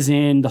 and he is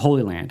in the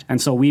Holy Land,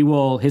 and so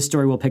his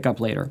story will pick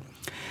up later.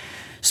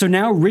 So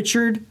now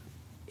Richard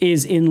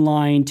is in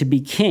line to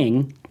be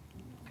king.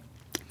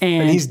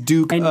 And he's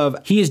Duke of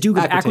He is Duke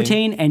of Aquitaine.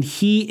 Aquitaine, and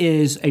he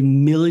is a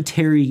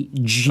military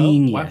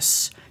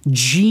genius.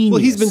 Genius.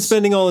 Well, he's been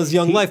spending all his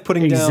young life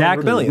putting down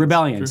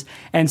rebellions.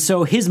 And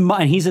so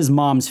and he's his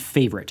mom's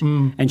favorite.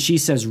 And she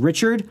says,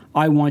 Richard,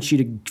 I want you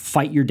to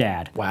fight your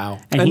dad. Wow.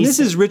 And this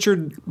is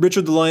Richard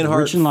the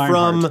Lionheart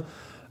from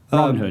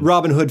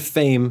Robin Hood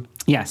fame.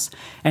 Yes.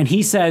 And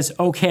he says,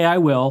 okay, I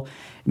will.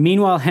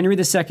 Meanwhile, Henry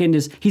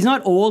II he's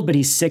not old, but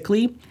he's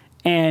sickly.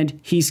 And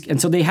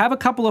so they have a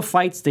couple of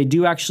fights. They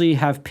do actually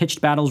have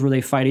pitched battles where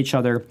they fight each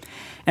other.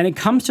 And it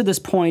comes to this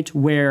point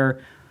where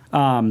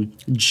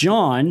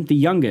John, the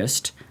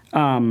youngest,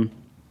 Evil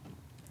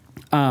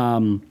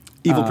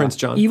Prince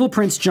John. Evil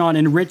Prince John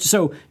and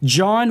so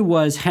John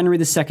was Henry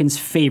II's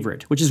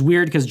favorite, which is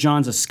weird because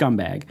John's a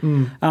scumbag.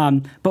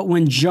 But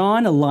when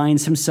John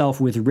aligns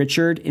himself with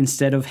Richard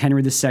instead of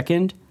Henry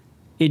II,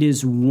 it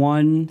is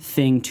one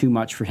thing too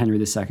much for Henry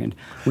II.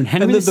 When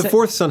Henry the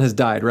fourth son has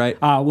died, right?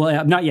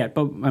 Well, not yet,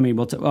 but I mean,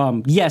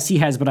 yes, he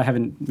has, but we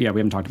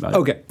haven't talked about it.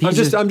 Okay,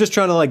 I'm just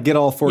trying to get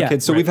all four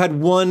kids. So we've had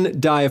one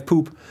die of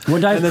poop.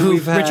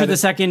 Richard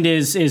II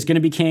is going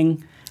to be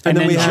king. And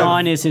then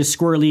John is his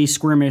squirrely,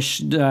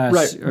 squirmish.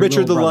 Right,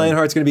 Richard the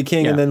Lionheart's going to be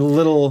king, and then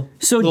little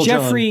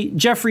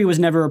Geoffrey was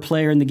never a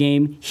player in the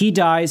game. He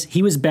dies.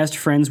 He was best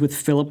friends with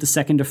Philip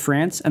II of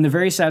France, and the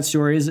very sad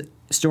story is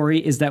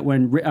that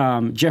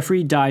when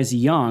Geoffrey dies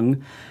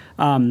young,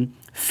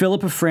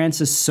 Philip of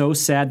France is so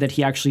sad that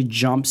he actually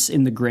jumps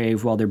in the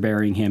grave while they're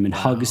burying him and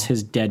hugs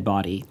his dead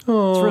body.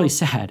 Aww. It's really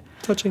sad.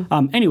 Touching.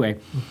 Anyway,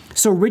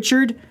 so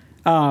Richard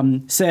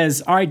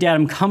says, "All right, Dad,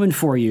 I'm coming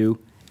for you."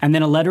 And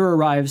then a letter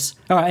arrives,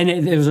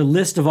 and there's a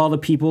list of all the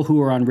people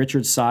who are on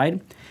Richard's side,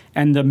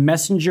 and the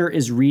messenger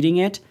is reading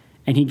it,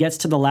 and he gets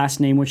to the last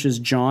name, which is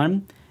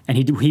John, and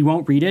he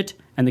won't read it,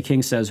 and the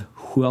king says,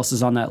 "Who else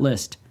is on that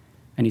list?"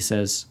 And he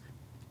says,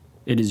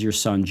 "It is your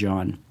son,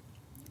 John."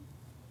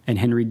 And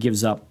Henry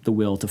gives up the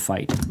will to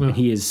fight. Yeah. And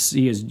he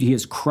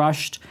is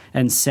crushed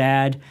and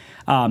sad.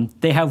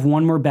 They have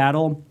one more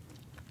battle.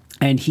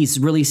 And he's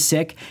really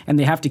sick, and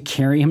they have to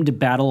carry him to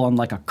battle on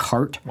a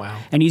cart. Wow.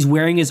 And he's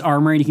wearing his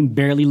armor, and he can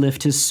barely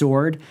lift his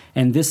sword.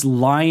 And this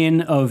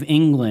Lion of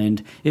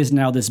England is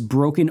now this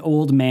broken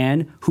old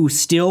man who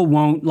still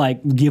won't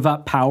give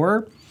up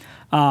power.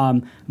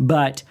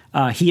 But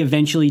he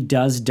eventually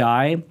does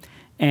die.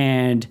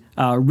 And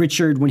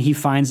Richard, when he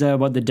finds out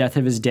about the death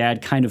of his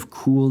dad, kind of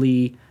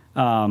coolly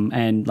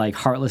and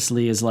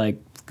heartlessly is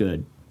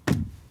good.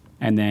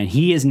 And then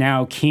he is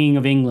now King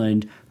of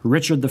England,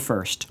 Richard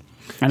I.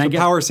 And so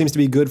power seems to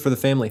be good for the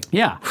family.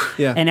 Yeah.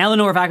 And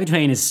Eleanor of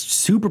Aquitaine is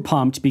super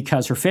pumped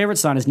because her favorite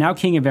son is now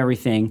king of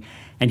everything,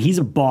 and he's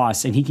a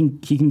boss, and he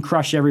can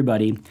crush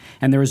everybody.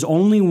 And there is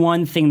only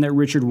one thing that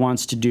Richard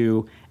wants to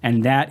do,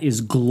 and that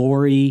is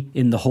glory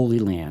in the Holy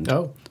Land.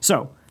 Oh.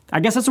 So I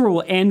guess that's where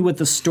we'll end with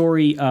the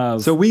story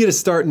of... So we get to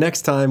start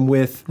next time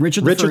with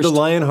Richard the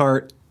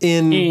Lionheart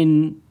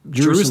in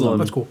Jerusalem.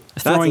 That's cool.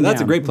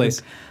 That's a great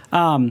place.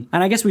 And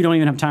I guess we don't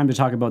even have time to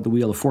talk about the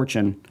Wheel of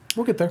Fortune.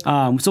 We'll get there.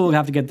 So we'll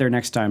have to get there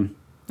next time.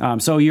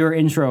 So your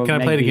intro...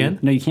 Can I play it again?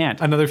 No, you can't.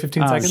 Another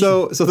 15 seconds?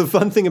 So the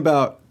fun thing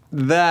about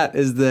that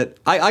is that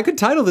I could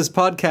title this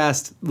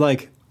podcast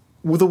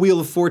with a Wheel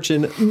of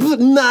Fortune,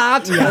 but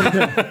not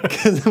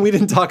because we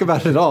didn't talk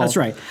about it at all. That's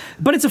right.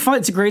 But it's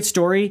a great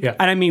story. Yeah.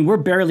 And I mean, we're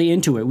barely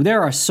into it.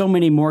 There are so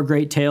many more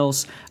great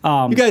tales.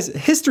 You guys,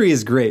 history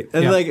is great.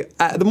 And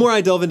the more I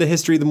delve into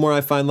history, the more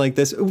I find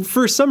this.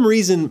 For some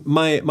reason,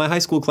 my high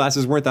school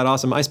classes weren't that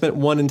awesome. I spent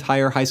one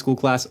entire high school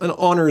class, an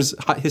honors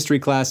history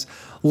class,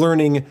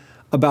 learning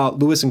about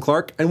Lewis and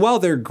Clark. And while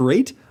they're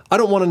great, I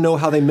don't want to know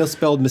how they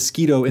misspelled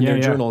mosquito in their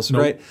journals,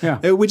 right?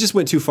 Yeah. We just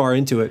went too far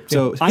into it.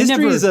 So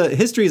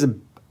history is a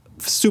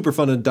super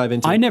fun to dive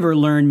into. I never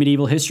learned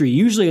medieval history.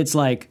 Usually it's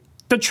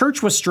the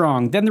church was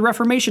strong, then the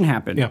Reformation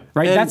happened. Yeah.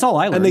 Right? That's all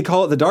I learned. And they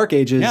call it the Dark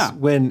Ages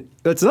when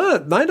it's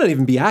might not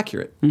even be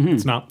accurate. Mm-hmm.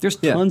 It's not. There's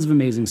tons of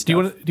amazing stuff.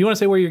 Do you want to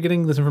say where you're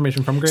getting this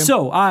information from, Graham?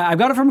 So I've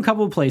got it from a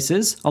couple of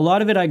places. A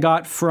lot of it I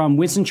got from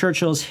Winston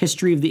Churchill's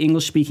History of the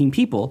English-Speaking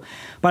People,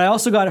 but I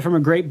also got it from a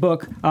great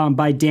book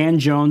by Dan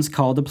Jones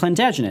called The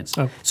Plantagenets.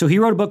 Oh. So he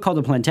wrote a book called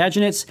The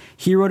Plantagenets.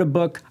 He wrote a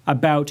book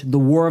about the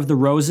War of the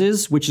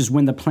Roses, which is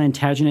when the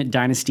Plantagenet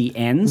dynasty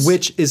ends.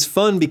 Which is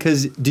fun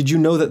because did you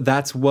know that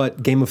that's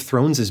what Game of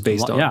Thrones is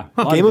based on? Yeah.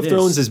 Game of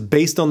Thrones is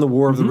based on the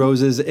War of the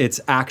Roses. It's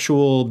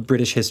actual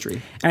British history.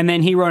 And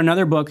then he wrote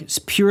another book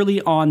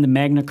purely on the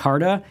Magna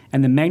Carta,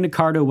 and the Magna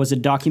Carta was a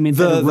document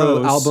that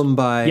arose. The album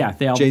by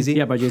Jay-Z?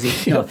 Yeah, by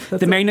Jay-Z.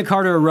 The Magna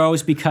Carta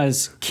arose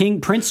because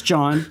Prince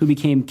John, who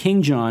became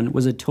King John,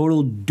 was a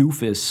total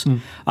doofus.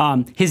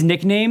 His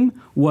nickname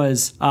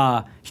was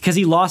because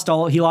he lost a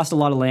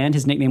lot of land.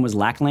 His nickname was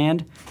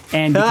Lackland,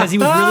 and because he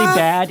was really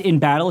bad in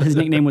battle, his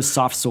nickname was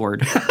Soft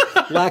Sword.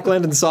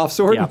 Lackland and Soft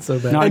Sword? Yeah, so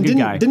bad. Not a good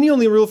guy. Didn't he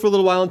only rule for a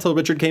little while until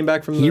Richard came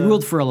back from He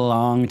ruled for a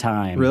long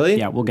time. Really?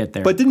 Yeah, we'll get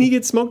there. But didn't he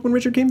get smoked when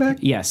Richard came back?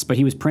 Yes, but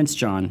he was Prince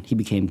John. He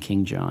became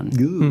King John.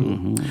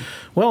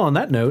 Well, on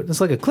that note,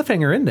 it's like a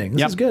cliffhanger ending.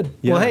 This is good.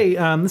 Yeah. Well, hey,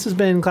 this has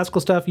been Classical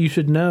Stuff You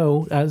Should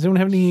Know. Does anyone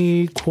have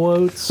any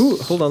quotes? Ooh,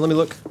 hold on, let me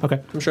look. Okay.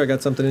 I'm sure I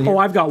got something in here. Oh,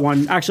 I've got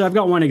one. Actually, I've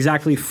got one exactly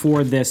exactly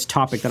for this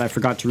topic that I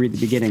forgot to read at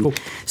the beginning. Cool.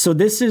 So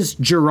this is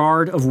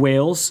Gerard of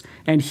Wales,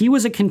 and he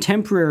was a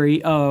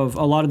contemporary of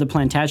a lot of the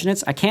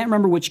Plantagenets. I can't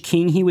remember which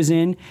king he was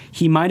in.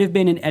 He might have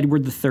been in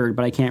Edward III,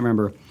 but I can't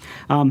remember.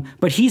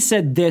 But he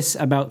said this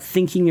about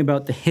thinking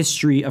about the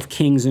history of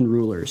kings and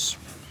rulers.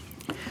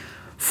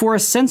 For a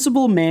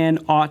sensible man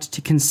ought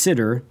to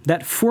consider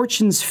that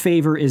fortune's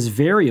favor is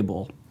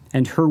variable,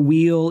 and her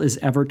wheel is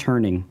ever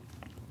turning.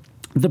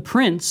 The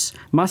prince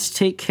must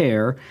take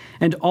care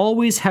and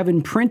always have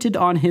imprinted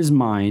on his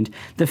mind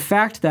the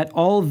fact that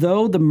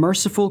although the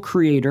merciful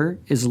Creator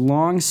is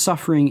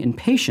long-suffering and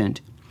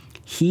patient,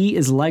 he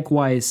is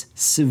likewise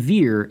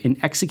severe in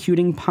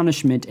executing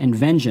punishment and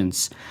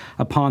vengeance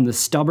upon the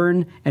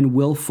stubborn and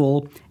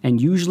willful,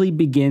 and usually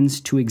begins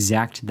to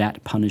exact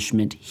that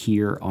punishment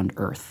here on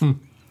earth.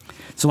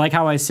 So like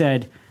how I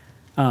said,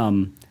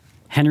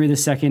 Henry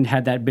II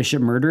had that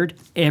bishop murdered.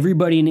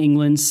 Everybody in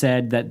England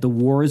said that the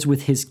wars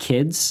with his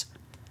kids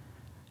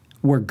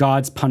were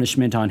God's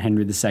punishment on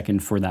Henry II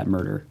for that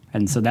murder.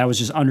 And so that was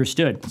just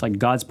understood. It's like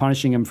God's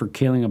punishing him for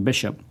killing a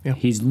bishop. Yeah.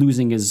 He's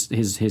losing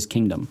his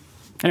kingdom.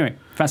 Anyway,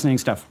 fascinating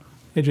stuff.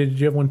 AJ, did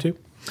you have one too?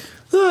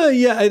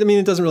 Yeah, I mean,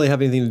 it doesn't really have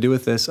anything to do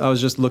with this. I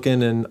was just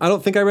looking, and I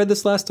don't think I read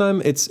this last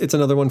time. It's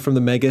another one from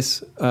the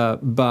Megas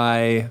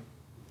by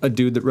a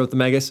dude that wrote the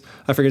Megas.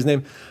 I forget his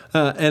name.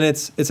 And it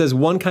says,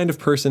 one kind of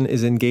person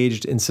is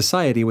engaged in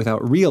society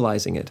without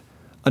realizing it.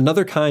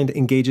 Another kind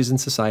engages in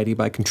society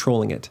by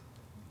controlling it.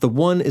 The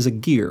one is a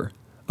gear,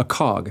 a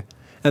cog,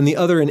 and the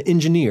other an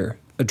engineer,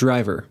 a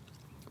driver.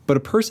 But a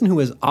person who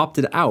has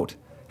opted out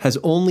has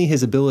only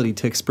his ability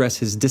to express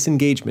his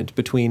disengagement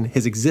between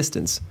his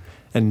existence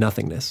and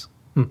nothingness.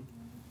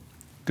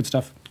 Good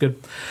stuff.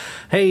 Good.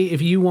 Hey, if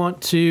you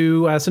want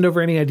to send over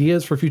any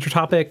ideas for future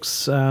topics,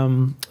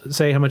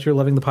 say how much you're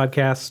loving the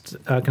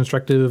podcast,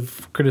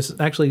 constructive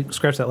criticism. Actually,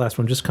 scratch that last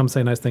one. Just come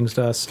say nice things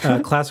to us.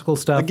 Classical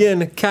stuff.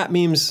 Again, cat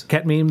memes.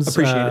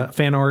 Appreciate it.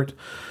 Fan art.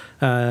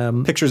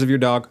 Pictures of your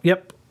dog.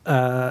 Yep.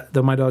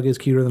 Though my dog is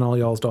cuter than all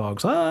y'all's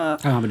dogs. I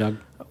don't have a dog.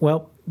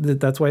 Well,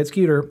 that's why it's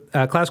cuter.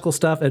 Classical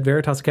stuff at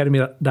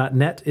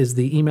veritasacademy.net is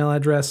the email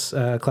address.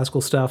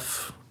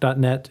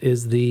 Classicalstuff.net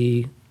is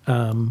the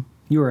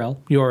URL.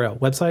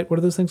 Website. What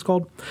are those things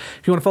called?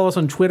 If you want to follow us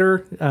on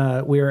Twitter,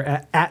 we are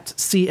at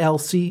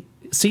CLSSCAL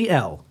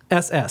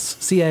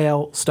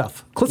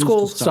stuff.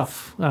 Clinical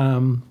stuff.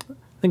 I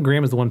think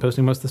Graham is the one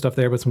posting most of the stuff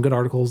there, but some good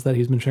articles that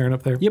he's been sharing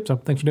up there. Yep. So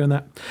thanks for doing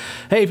that.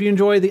 Hey, if you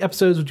enjoy the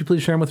episodes, would you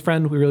please share them with a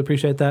friend? We really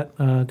appreciate that.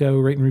 Go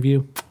rate and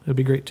review. It would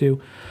be great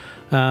too.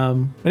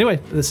 Anyway,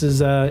 this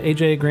is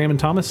AJ, Graham, and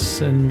Thomas,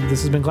 and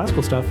this has been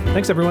Classical Stuff.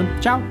 Thanks, everyone.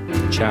 Ciao.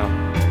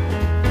 Ciao.